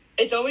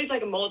always,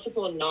 like,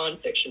 multiple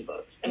non-fiction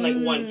books and, like,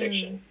 one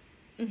fiction.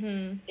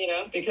 You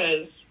know,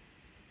 because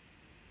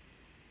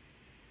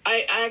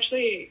I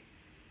actually,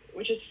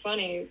 which is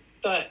funny,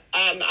 but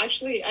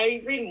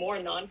I read more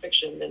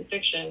non-fiction than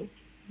fiction.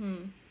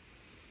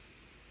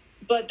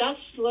 But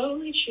that's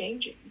slowly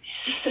changing.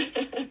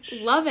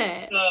 Love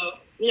it. So,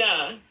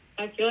 yeah,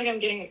 I feel like I'm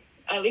getting,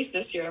 at least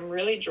this year, I'm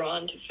really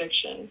drawn to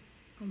fiction.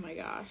 Oh my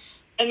gosh.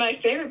 And my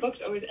favorite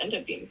books always end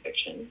up being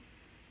fiction.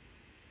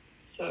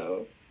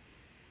 So,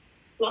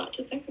 lot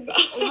to think about.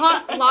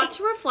 lot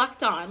to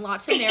reflect on, lot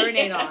to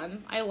marinate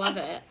on. I love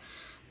it.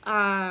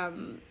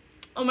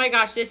 Oh my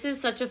gosh, this is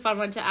such a fun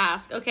one to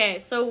ask. Okay,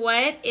 so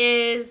what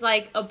is,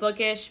 like, a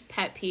bookish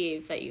pet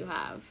peeve that you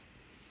have?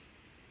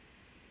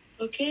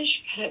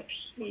 Bookish pet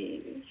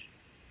peeve.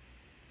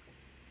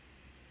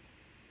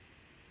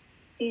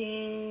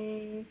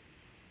 A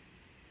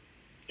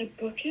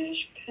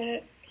bookish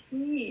pet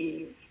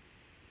peeve.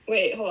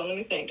 Wait, hold on, let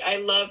me think. I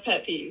love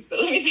pet peeves, but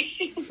let me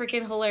think.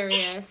 Freaking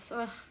hilarious.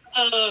 Ugh.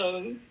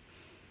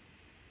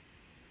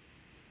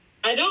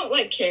 I don't,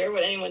 like, care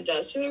what anyone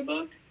does to their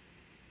book,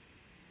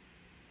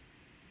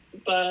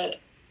 but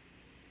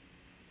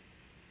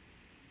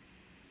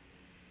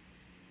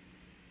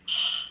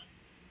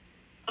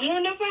I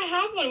don't know if I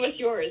have one. What's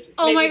yours?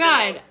 Oh my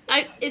God.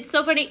 It's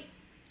so funny.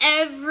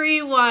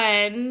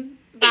 everyone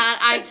that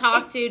I've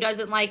talked to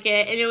doesn't like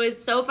it. And it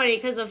was so funny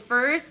because the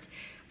first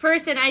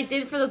person I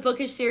did for the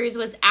Bookish series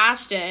was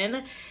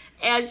Ashton.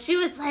 And she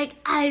was like,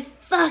 I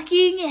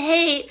fucking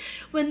hate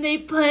when they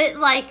put,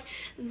 like,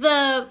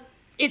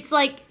 it's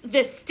like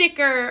the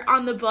sticker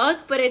on the book,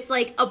 but it's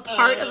like a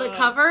part of the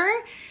cover.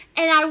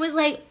 And I was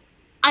like,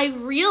 I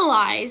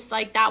realized,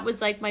 like, that was,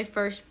 like, my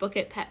first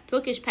bookish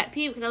pet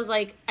peeve, because I was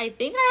like, I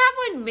think I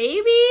have one,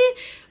 maybe,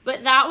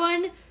 but that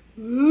one,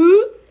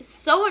 is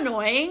so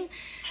annoying.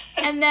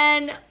 And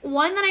then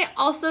one that I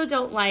also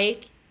don't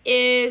like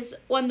is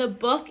when the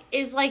book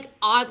is, like,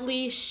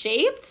 oddly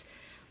shaped.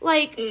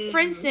 Like, for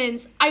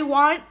instance, I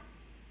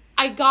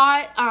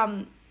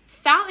got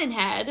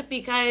Fountainhead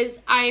because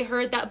I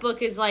heard that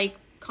book is, like,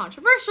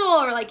 controversial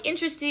or, like,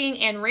 interesting,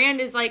 and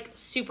Rand is, like,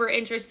 super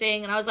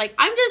interesting, and I was like,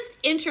 I'm just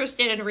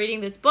interested in reading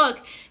this book,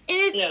 and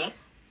it's,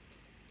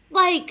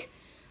 like,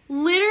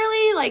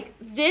 literally, like,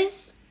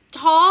 this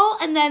tall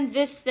and then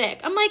this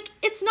thick. I'm like,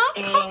 it's not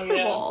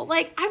comfortable.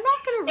 Like, I'm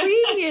not gonna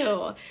read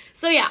you.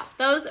 So, yeah,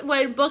 those,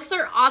 when books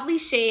are oddly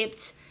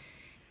shaped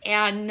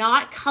and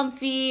not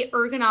comfy,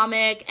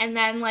 ergonomic, and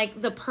then,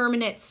 like, the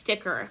permanent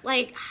sticker.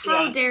 Like,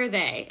 how dare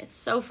they? It's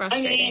so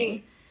frustrating. I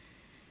mean,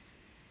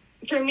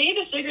 for me,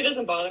 the sticker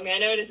doesn't bother me. I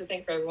know it is a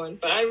thing for everyone,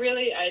 but I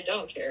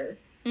don't care.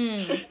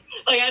 Like,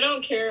 I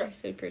don't care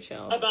super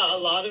chill about a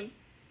lot of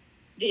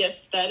the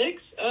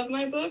aesthetics of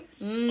my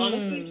books,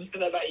 honestly, just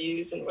because I buy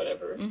used and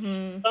whatever.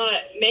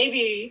 But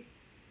maybe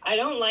I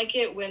don't like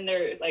it when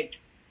they're, like,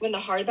 when the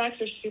hardbacks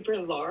are super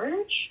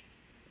large.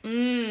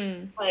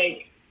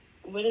 Like,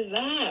 what is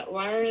that?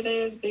 Why are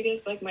they as big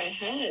as, like, my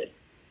head?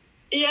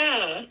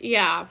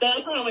 Yeah.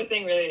 That's the only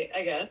thing, really,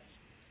 I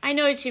guess. I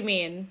know what you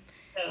mean.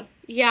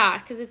 Yeah,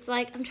 because it's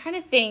like, I'm trying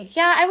to think.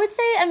 Yeah, I would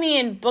say, I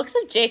mean, Books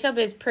of Jacob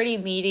is pretty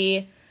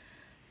meaty,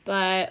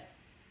 but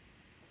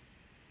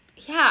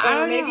yeah, I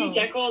don't know. Or maybe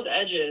deckled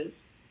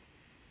edges.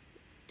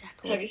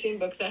 Have you seen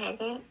books that have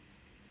that?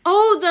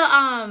 Oh,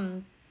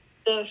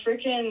 the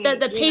freaking...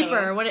 The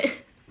paper, when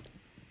it...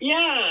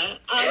 Yeah.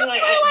 I'm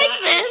like... I like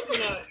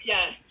this.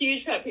 Yeah,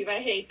 huge pet peeve.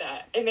 I hate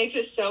that. It makes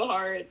it so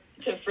hard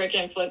to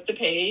freaking flip the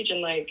page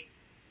and, like...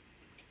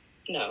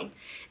 No.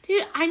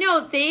 Dude, I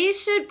know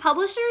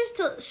publishers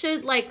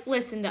should like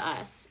listen to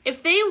us.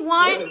 If they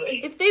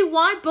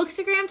want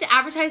Bookstagram to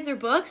advertise their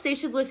books, they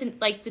should listen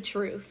like the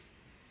truth.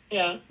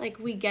 Yeah. Like,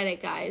 we get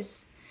it,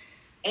 guys.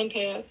 And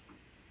pay us.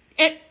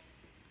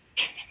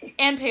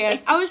 And pay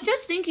us. I was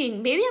just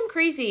thinking, maybe I'm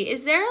crazy.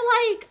 Is there,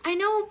 like, I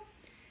know,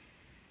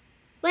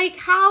 like,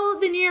 how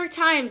the New York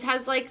Times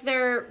has, like,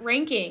 their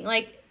ranking.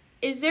 Like,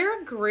 is there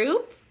a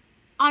group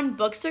on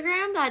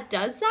Bookstagram that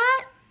does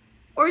that?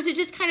 Or is it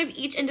just kind of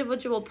each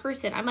individual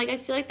person? I'm like, I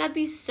feel like that'd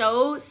be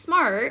so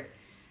smart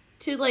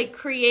to, like,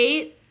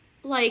 create,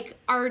 like,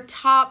 our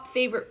top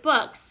favorite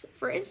books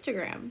for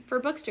Instagram,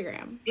 for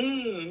Bookstagram.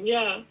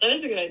 Yeah, that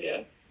is a good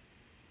idea.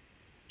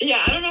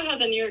 Yeah, I don't know how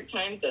the New York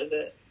Times does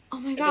it. Oh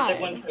my God. If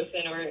it's, like, one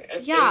person or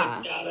if there's,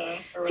 like, data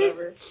or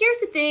whatever. Here's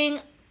the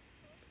thing.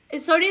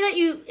 It's so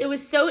it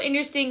was so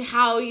interesting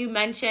how you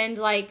mentioned,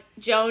 like,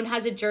 Joan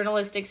has a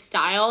journalistic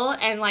style,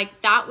 and, like,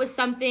 that was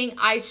something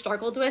I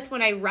struggled with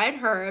when I read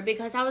her,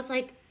 because I was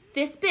like,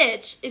 this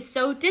bitch is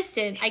so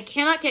distant, I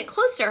cannot get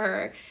close to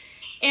her.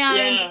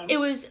 And it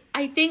was,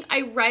 I think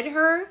I read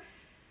her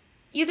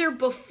either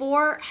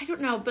before, I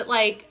don't know, but,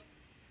 like,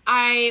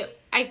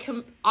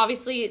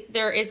 obviously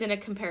there isn't a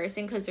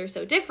comparison because they're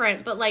so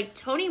different, but, like,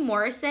 Toni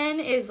Morrison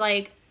is,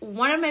 like,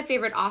 one of my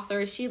favorite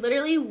authors. She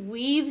literally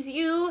weaves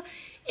you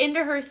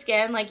into her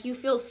skin, like, you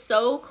feel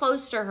so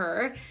close to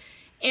her.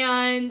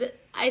 And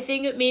I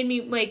think it made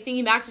me, like,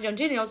 thinking back to Joan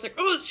Didion, I was like,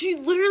 oh, she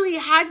literally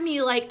had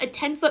me, like, a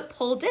 10-foot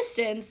pole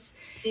distance.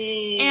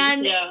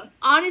 And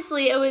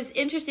honestly, it was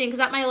interesting because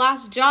at my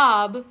last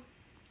job,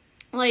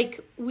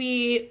 like,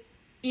 it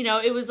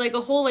was, like,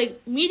 a whole,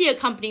 like, media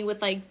company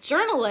with, like,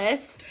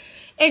 journalists,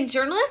 and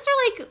journalists are,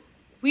 like,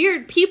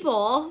 weird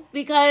people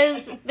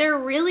because they're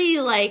really,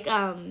 like,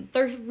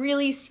 they're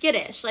really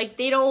skittish. Like,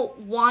 they don't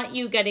want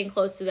you getting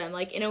close to them,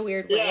 like, in a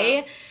weird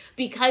way,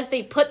 because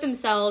they put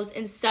themselves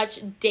in such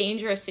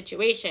dangerous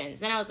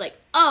situations. And I was like,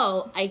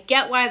 oh, I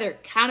get why they're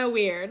kind of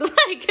weird.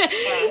 Like,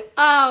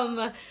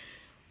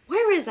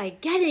 where was I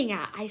getting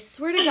at? I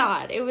swear to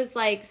God, it was,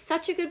 like,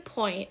 such a good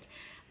point.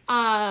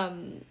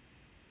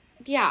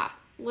 Yeah,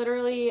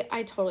 literally,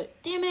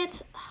 damn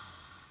it.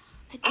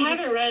 I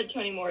haven't read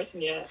Toni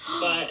Morrison yet,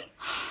 but,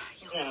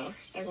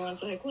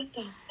 everyone's like, what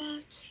the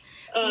fuck?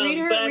 Read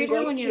her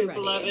when you're ready.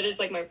 Beloved is,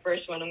 like, my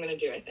first one I'm going to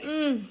do, I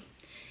think.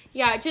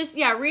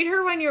 Read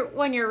her when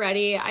you're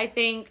ready. I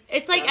think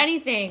it's like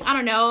anything. I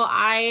don't know.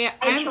 I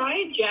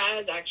tried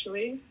jazz,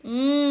 actually.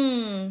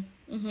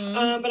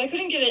 But I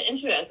couldn't get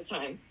into it at the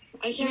time.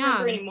 I can't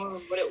remember anymore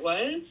what it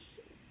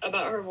was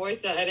about her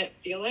voice that I didn't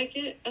feel like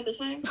it at the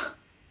time.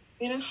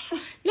 You know?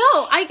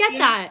 No, I get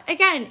that.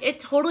 Again, it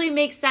totally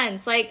makes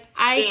sense. Like,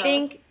 I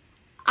think...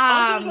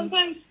 also,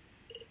 sometimes...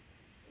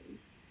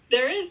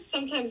 There is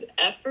sometimes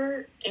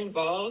effort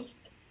involved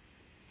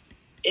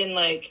in,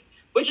 like,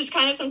 which is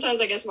kind of sometimes,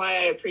 I guess, why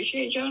I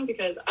appreciate Joan,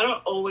 because I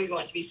don't always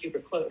want to be super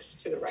close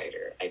to the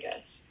writer, I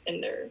guess,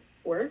 in their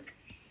work,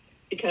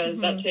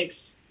 because that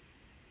takes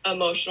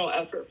emotional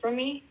effort from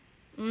me.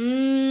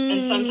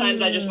 And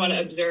sometimes I just want to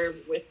observe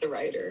with the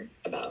writer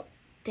about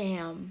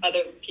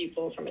other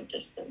people from a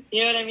distance.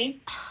 You know what I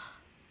mean?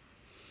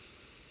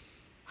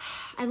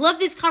 I love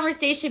this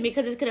conversation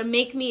because it's going to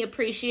make me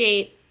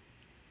appreciate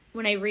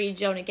when I read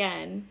Joan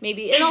again,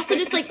 maybe. And also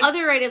just, like,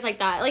 other writers like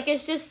that. Like,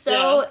 it's just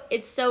so,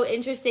 it's so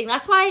interesting.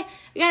 That's why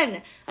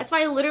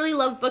I literally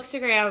love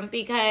Bookstagram,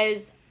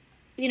 because,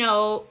 you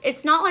know,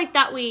 it's not like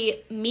that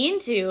we mean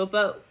to,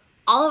 but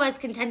all of us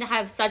can tend to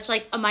have such,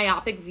 like, a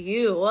myopic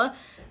view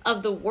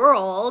of the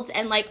world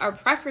and, like, our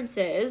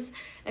preferences.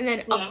 And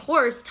then, of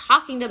course,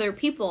 talking to other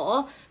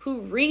people who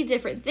read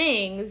different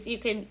things, you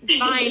can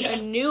find a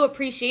new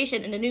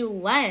appreciation and a new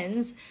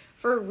lens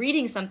for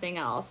reading something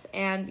else.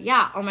 And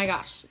oh my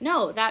gosh.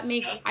 No, that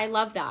makes, I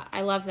love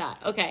that.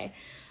 Okay.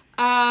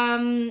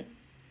 Final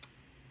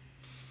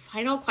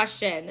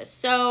question.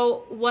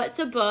 So what's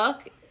a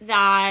book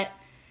that,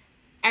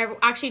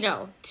 actually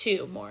no,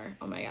 two more.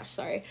 Oh my gosh,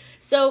 sorry.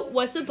 So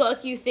what's a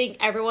book you think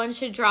everyone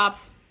should drop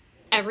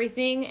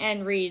everything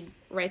and read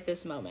right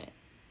this moment?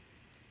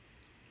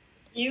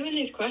 You and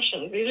these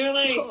questions. These are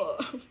like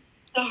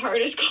the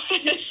hardest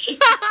questions.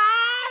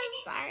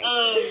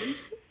 Sorry.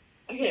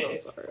 Okay,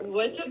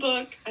 what's a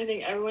book I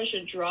think everyone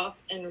should drop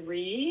and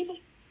read?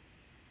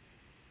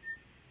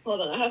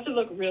 Hold on, I have to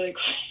look really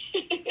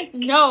quick.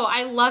 No,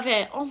 I love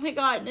it. Oh my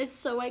god, it's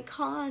so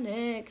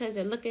iconic because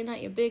you're looking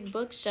at your big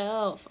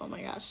bookshelf. Oh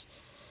my gosh.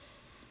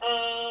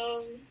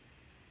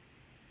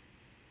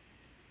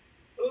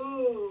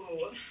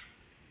 Ooh.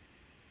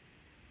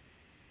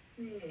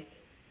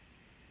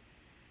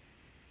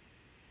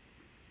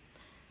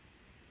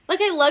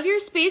 Like, I love your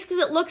space because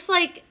it looks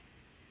like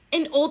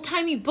an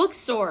old-timey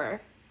bookstore.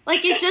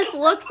 Like, it just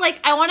looks like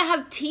I want to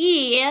have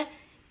tea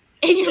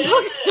in your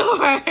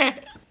bookstore.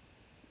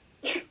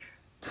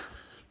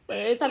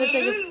 This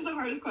is the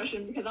hardest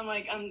question, because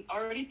I'm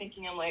already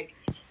thinking,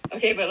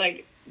 okay, but,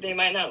 like, they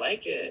might not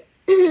like it.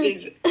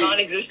 These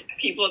non-existent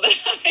people that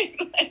I,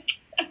 like...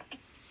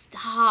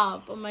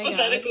 Stop. Oh, my God.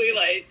 Hypothetically,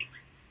 like,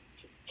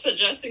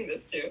 suggesting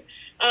this to.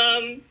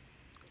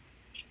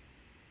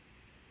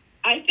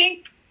 I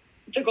think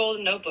The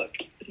Golden Notebook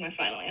is my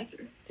final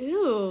answer.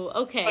 Ooh,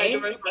 okay. By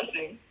Doris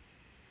Lessing.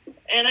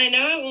 And I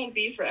know it won't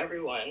be for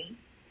everyone,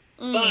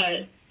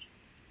 but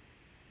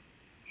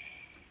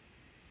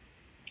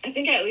I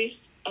think at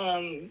least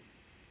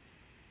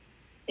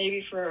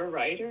maybe for a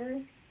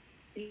writer,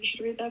 you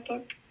should read that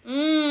book.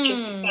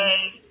 Just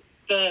because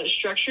the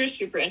structure is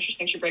super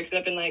interesting. She breaks it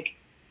up in, like,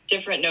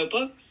 different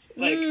notebooks,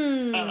 like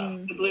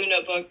the blue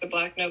notebook, the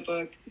black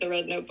notebook, the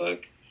red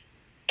notebook,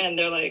 and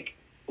they're like,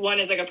 one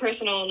is like a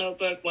personal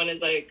notebook, one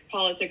is like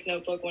politics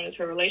notebook, one is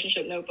her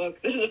relationship notebook.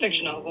 This is a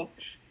fiction novel,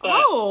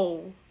 but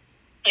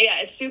yeah,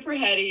 it's super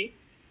heady,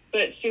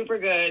 but it's super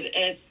good,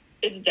 and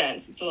it's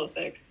dense, it's a little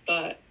thick,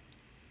 but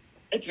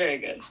it's very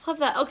good. I love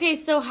that. Okay,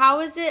 so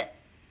how is it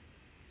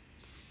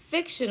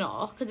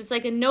fictional? Because it's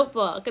like a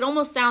notebook. It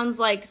almost sounds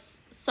like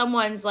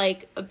someone's,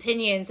 like,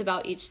 opinions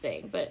about each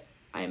thing, but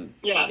I'm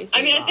obviously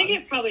I mean, wrong. I think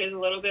it probably is a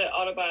little bit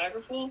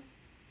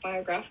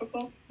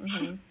biographical.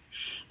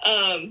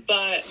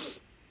 But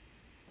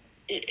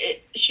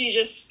she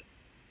just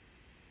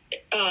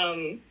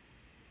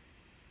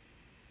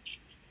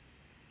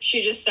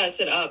sets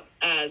it up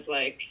as,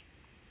 like,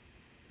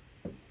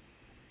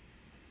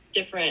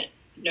 different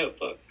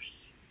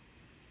notebooks.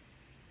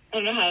 I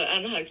don't know how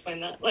to explain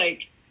that.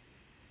 Like,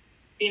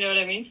 you know what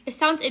I mean? It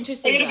sounds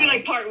interesting. Like, it'll be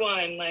like part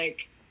one,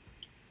 like,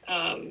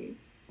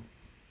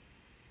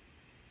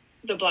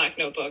 the black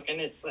notebook, and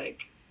it's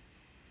like...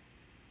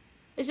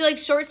 Is it like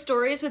short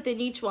stories within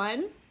each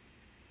one?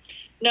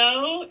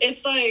 No,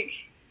 it's like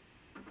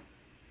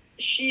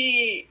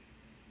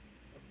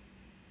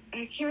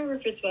I can't remember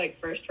if it's, like,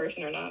 first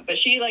person or not, but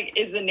she, like,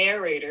 is the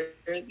narrator,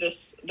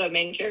 the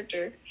main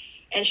character,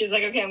 and she's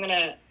like, okay, I'm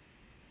gonna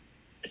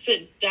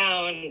sit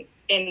down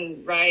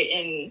and write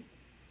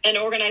and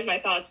organize my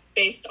thoughts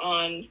based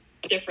on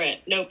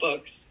different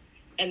notebooks,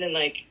 and then,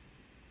 like,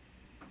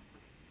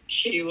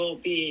 she will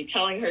be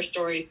telling her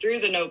story through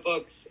the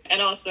notebooks,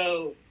 and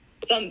also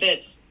some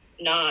bits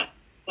not,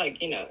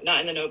 like, you know,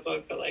 not in the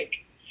notebook, but,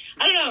 like,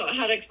 I don't know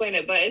how to explain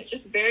it, but it's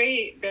just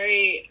very,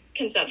 very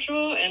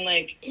conceptual and,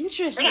 like...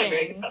 Interesting. Or not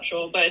very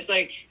conceptual, but it's,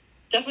 like,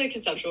 definitely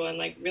conceptual and,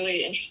 like,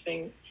 really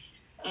interesting.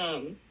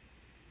 And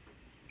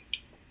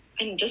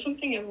just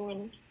something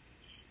everyone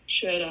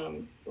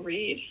should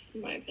read,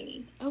 in my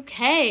opinion.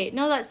 Okay.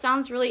 No, that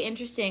sounds really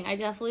interesting. I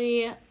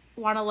definitely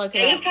want to look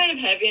it up. It is kind of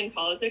heavy in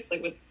politics,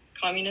 like, with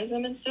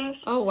communism and stuff.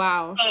 Oh,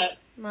 wow.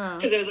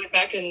 Because it was, like,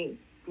 back in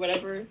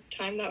whatever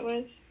time that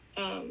was.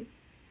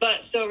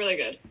 But still really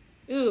good.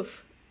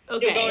 Oof.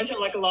 Okay. You'll go into,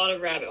 like, a lot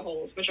of rabbit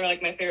holes, which are,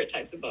 like, my favorite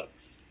types of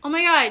books. Oh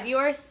my god, you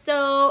are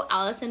so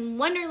Alice in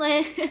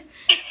Wonderland.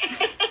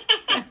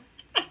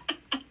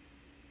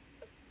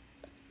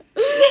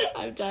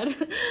 I'm done.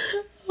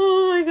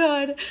 Oh my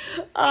God.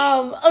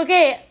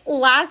 Okay,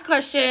 last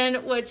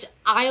question, which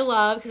I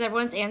love because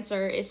everyone's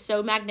answer is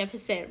so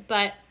magnificent,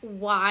 but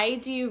why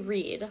do you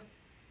read?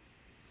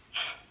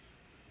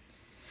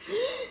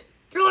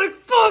 You're like,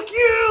 fuck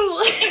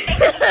you!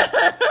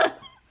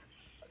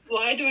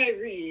 Why do I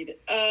read?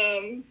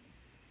 I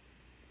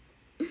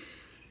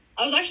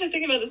was actually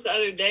thinking about this the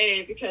other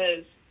day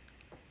because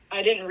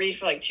I didn't read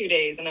for like 2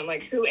 days, and I'm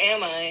like, who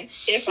am I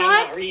if I'm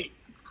not reading?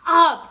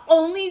 Up!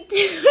 Only 2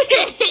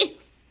 days!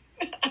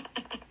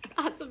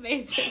 That's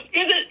amazing.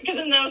 Because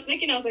then I was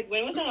thinking, I was like,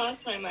 when was the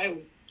last time I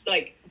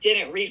like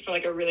didn't read for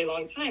like a really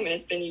long time? And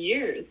it's been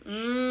years.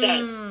 Now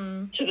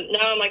I'm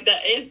like,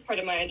 that is part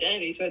of my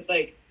identity. So it's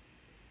like,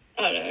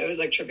 I don't know. It was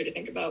like trippy to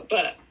think about.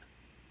 But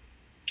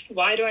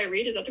why do I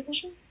read? Is that the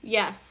question?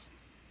 Yes.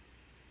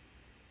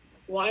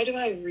 Why do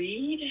I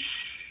read?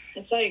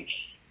 It's like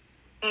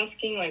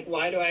asking, like,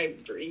 why do I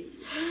breathe?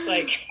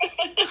 Like,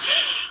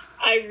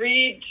 I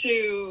read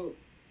to,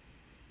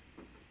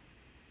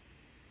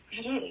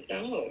 I don't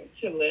know,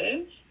 to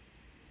live,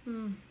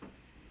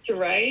 to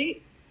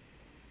write,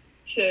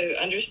 to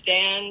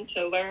understand,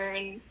 to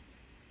learn,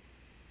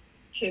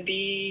 to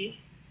be,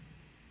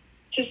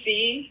 to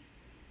see.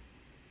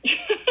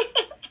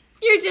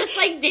 You're just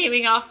like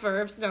naming off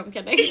verbs. No, I'm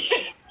kidding.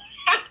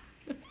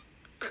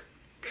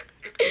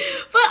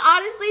 But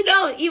honestly,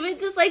 no, even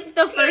just like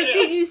the first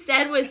thing you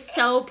said was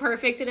so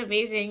perfect and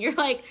amazing. You're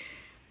like,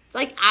 it's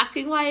like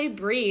asking why I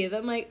breathe.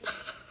 I'm like,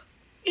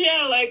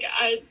 yeah, like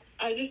I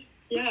just,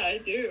 yeah, I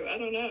do. I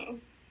don't know.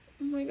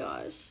 Oh my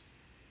gosh.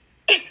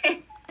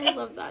 I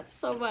love that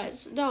so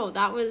much. No,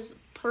 that was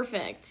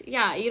perfect.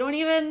 Yeah, you don't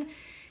even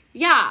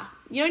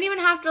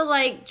have to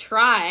like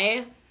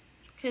try,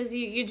 because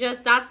you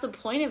just, that's the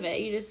point of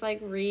it. You just like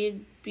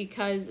read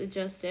because it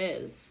just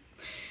is.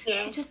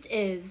 Yeah. It just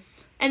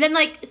is. And then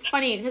like, it's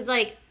funny because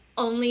like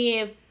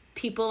only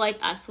people like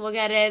us will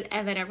get it,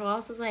 and then everyone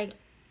else is like,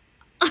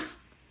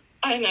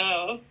 I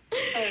know.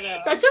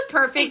 Such a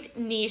perfect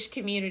niche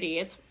community.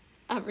 It's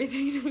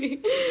everything to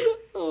me.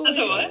 Oh my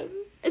God.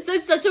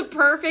 It's such a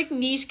perfect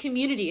niche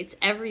community. It's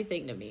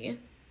everything to me.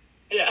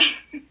 Yeah.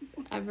 It's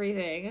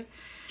everything.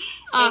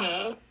 I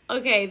know.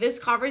 Okay, this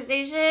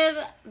conversation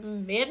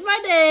made my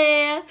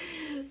day.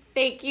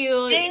 Thank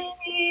you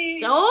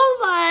so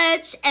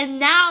much. And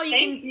now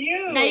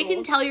you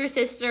can tell your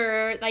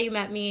sister that you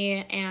met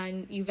me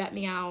and you vet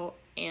me out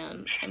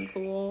and I'm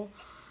cool.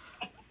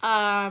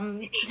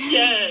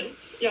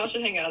 Yes, y'all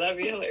should hang out. That'd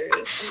be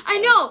hilarious. I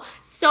know,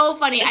 so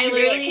funny. I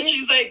literally like,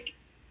 she's like,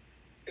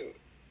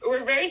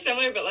 we're very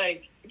similar but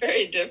like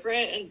very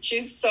different, and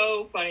she's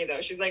so funny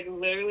though. She's like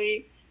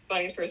literally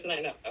funniest person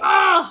I know.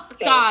 Oh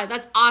God,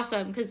 that's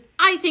awesome, because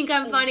I think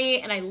I'm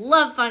funny and I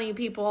love funny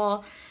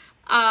people.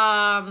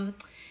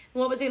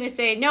 What was I gonna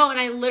say? No, and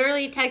I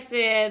literally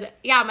texted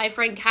my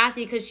friend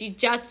Cassie, because she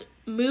just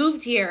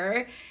moved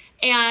here,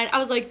 and I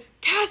was like,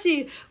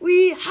 Cassie,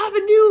 we have a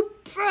new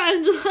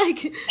friend.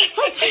 Like,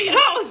 let's hang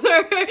out with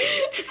her. I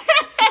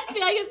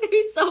feel like it's gonna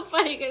be so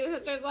funny because your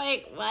sister's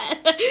like, what?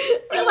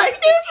 We're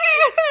like, new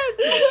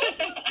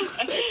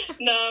friend.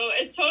 No,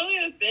 it's totally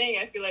a thing.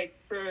 I feel like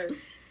for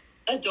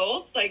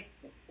adults, like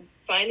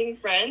finding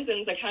friends, and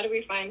it's like, how do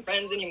we find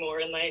friends anymore?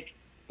 And like,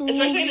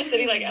 especially in a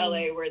city like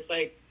LA, where it's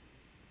like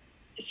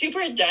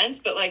super dense,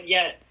 but like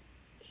yet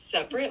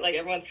separate. Like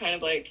everyone's kind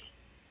of like,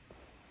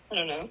 I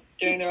don't know,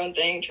 doing their own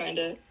thing, trying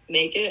to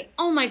make it.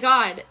 Oh my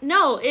God.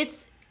 No,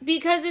 it's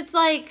because it's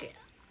like,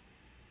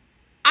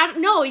 I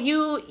don't know,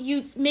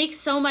 you make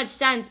so much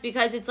sense,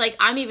 because it's like,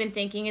 I'm even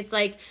thinking it's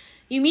like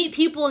you meet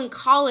people in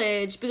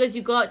college because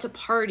you go out to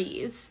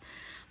parties.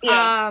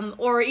 Yeah.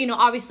 Or, you know,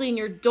 obviously in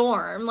your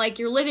dorm, like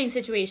your living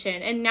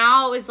situation. And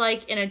now is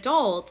like an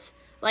adult,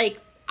 like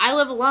I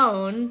live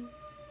alone.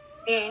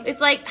 Yeah. It's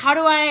like, how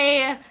do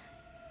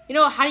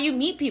you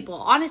meet people?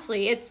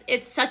 Honestly,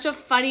 it's such a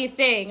funny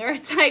thing. Or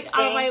it's like,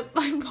 my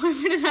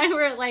boyfriend and I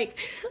were like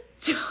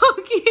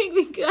joking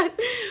because,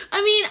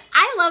 I mean,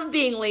 I love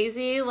being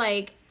lazy.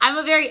 Like, I'm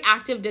a very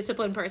active,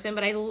 disciplined person,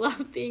 but I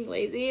love being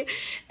lazy.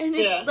 And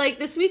it's like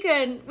this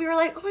weekend, we were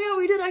like, oh my God,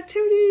 we did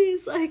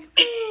activities. Like, and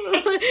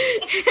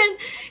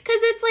because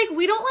it's like,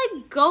 we don't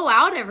like go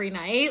out every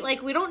night.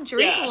 Like, we don't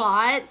drink a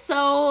lot.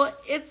 So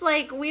it's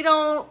like, we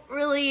don't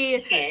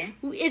really,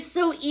 it's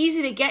so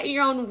easy to get in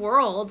your own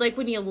world. Like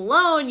when you're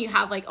alone, you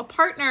have like a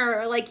partner,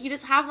 or like you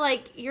just have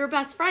like your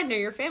best friend or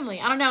your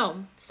family. I don't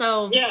know.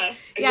 So yeah,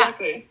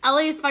 exactly.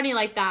 LA is funny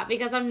like that,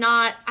 because I'm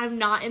not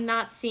in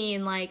that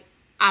scene like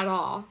at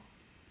all.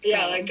 So.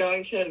 Yeah, like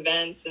going to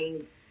events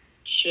and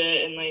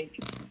shit and like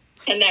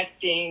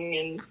connecting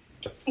and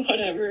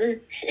whatever.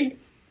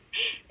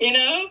 You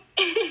know?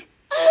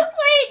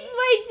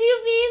 Wait, do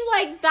you mean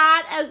like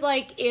that as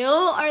like ew,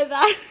 or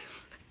that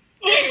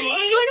Wait, what?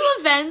 going to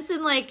events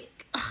and like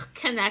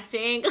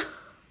connecting?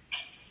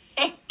 No,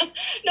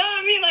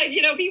 I mean like,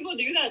 you know, people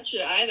do that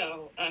shit. I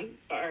don't. I'm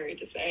sorry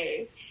to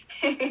say.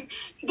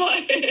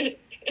 But they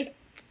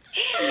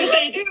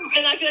do,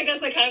 and I feel like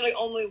that's like kind of like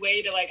only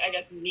way to like, I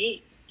guess,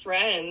 meet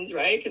friends,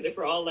 right? Because if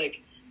we're all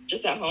like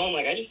just at home.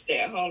 Like, I just stay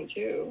at home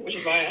too, which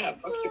is why I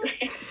have books to grade.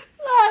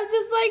 I'm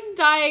just like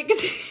dying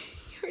because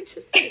you're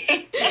just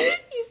like,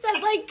 you said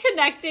like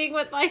connecting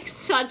with like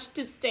such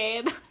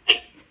disdain.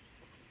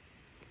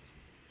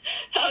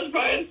 That was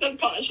probably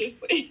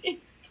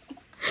subconsciously.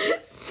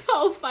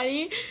 So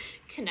funny.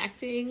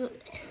 Connecting.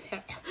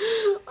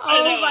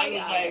 I know, my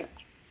God. Like,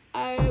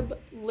 I'm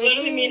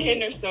literally me and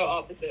Hayden are so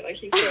opposite. Like,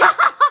 he's so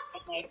I'm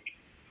like,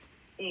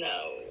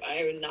 no,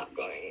 I'm not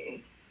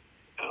going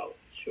out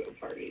to a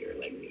party or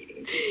like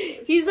meeting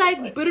people. He's like,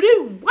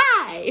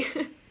 why?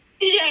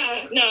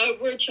 Yeah, no,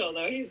 we're chill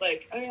though. He's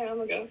like, oh yeah, I'm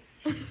gonna go.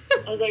 I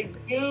was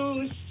like,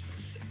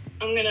 Goose,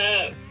 I'm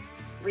gonna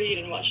read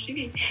and watch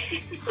TV.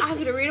 I'm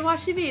gonna read and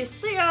watch TV.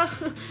 See ya.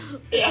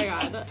 Yeah. Oh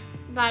my God.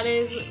 That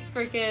is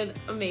freaking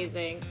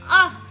amazing.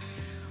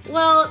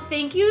 Well,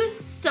 thank you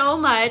so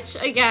much.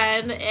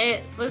 Again,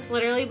 it was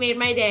literally made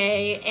my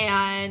day,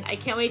 and I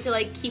can't wait to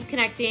like keep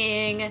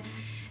connecting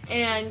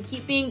and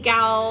keep being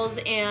gals,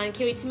 and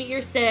can't wait to meet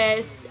your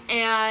sis.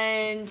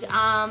 And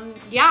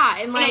yeah,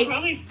 and like I'll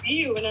probably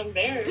see you when I'm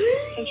there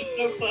since you're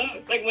so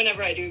close. Like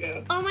whenever I do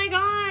go. Oh my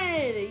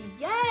God,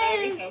 yes, that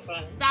would be so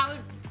fun. That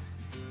would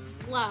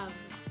love.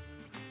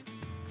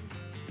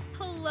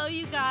 Hello,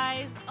 you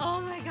guys. Oh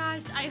my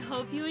gosh, I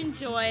hope you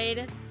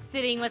enjoyed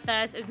sitting with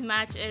us as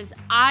much as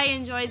I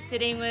enjoyed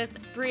sitting with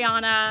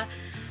Briana.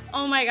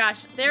 Oh my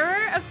gosh, there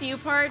were a few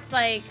parts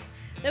like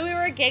that we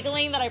were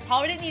giggling that I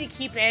probably didn't need to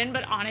keep in,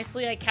 but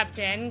honestly I kept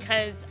in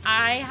because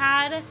I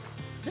had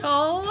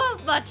so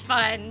much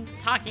fun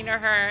talking to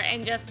her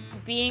and just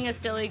being a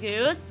silly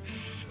goose.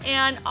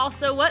 And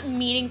also what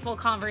meaningful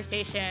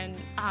conversation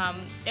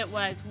it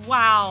was.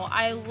 Wow,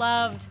 I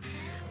loved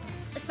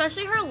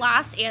especially her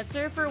last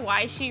answer for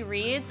why she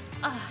reads.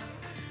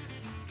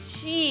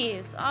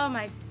 Jeez, oh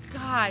my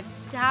God,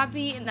 stab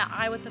me in the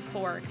eye with a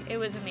fork. It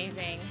was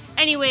amazing.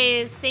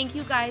 Anyways, thank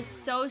you guys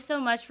so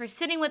much for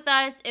sitting with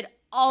us. It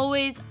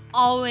always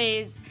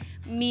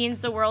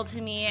means the world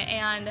to me,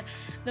 and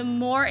the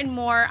more and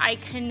more I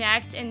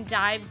connect and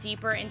dive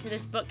deeper into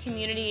this book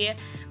community,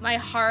 my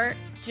heart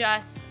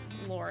just,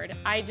 Lord,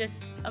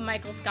 a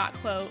Michael Scott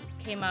quote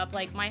came up,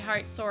 like, my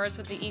heart soars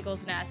with the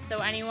eagle's nest. So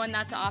anyone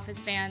that's an Office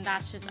fan,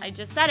 I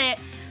just said it.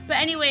 But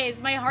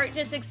anyways, my heart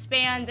just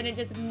expands and it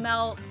just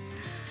melts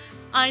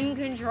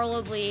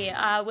uncontrollably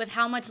with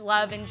how much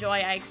love and joy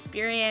I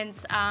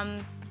experience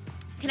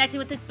connecting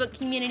with this book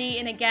community.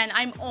 And again,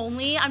 I'm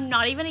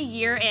not even a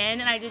year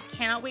in, and I just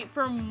cannot wait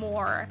for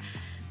more.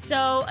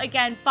 So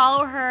again,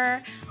 follow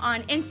her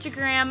on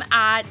Instagram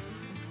at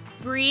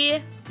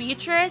Brie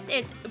Beatrice.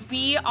 It's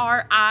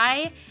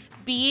BRIBEATRIS.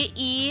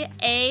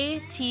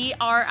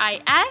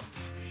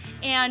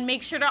 And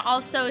make sure to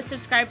also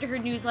subscribe to her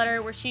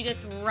newsletter where she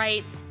just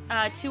writes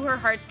to her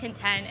heart's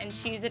content, and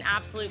she's an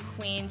absolute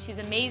queen. She's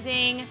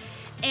amazing.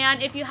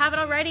 And if you haven't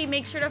already,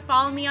 make sure to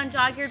follow me on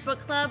Dog-Eared Book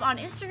Club on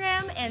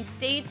Instagram and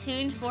stay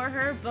tuned for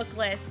her book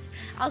list.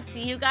 I'll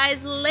see you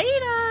guys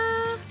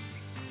later.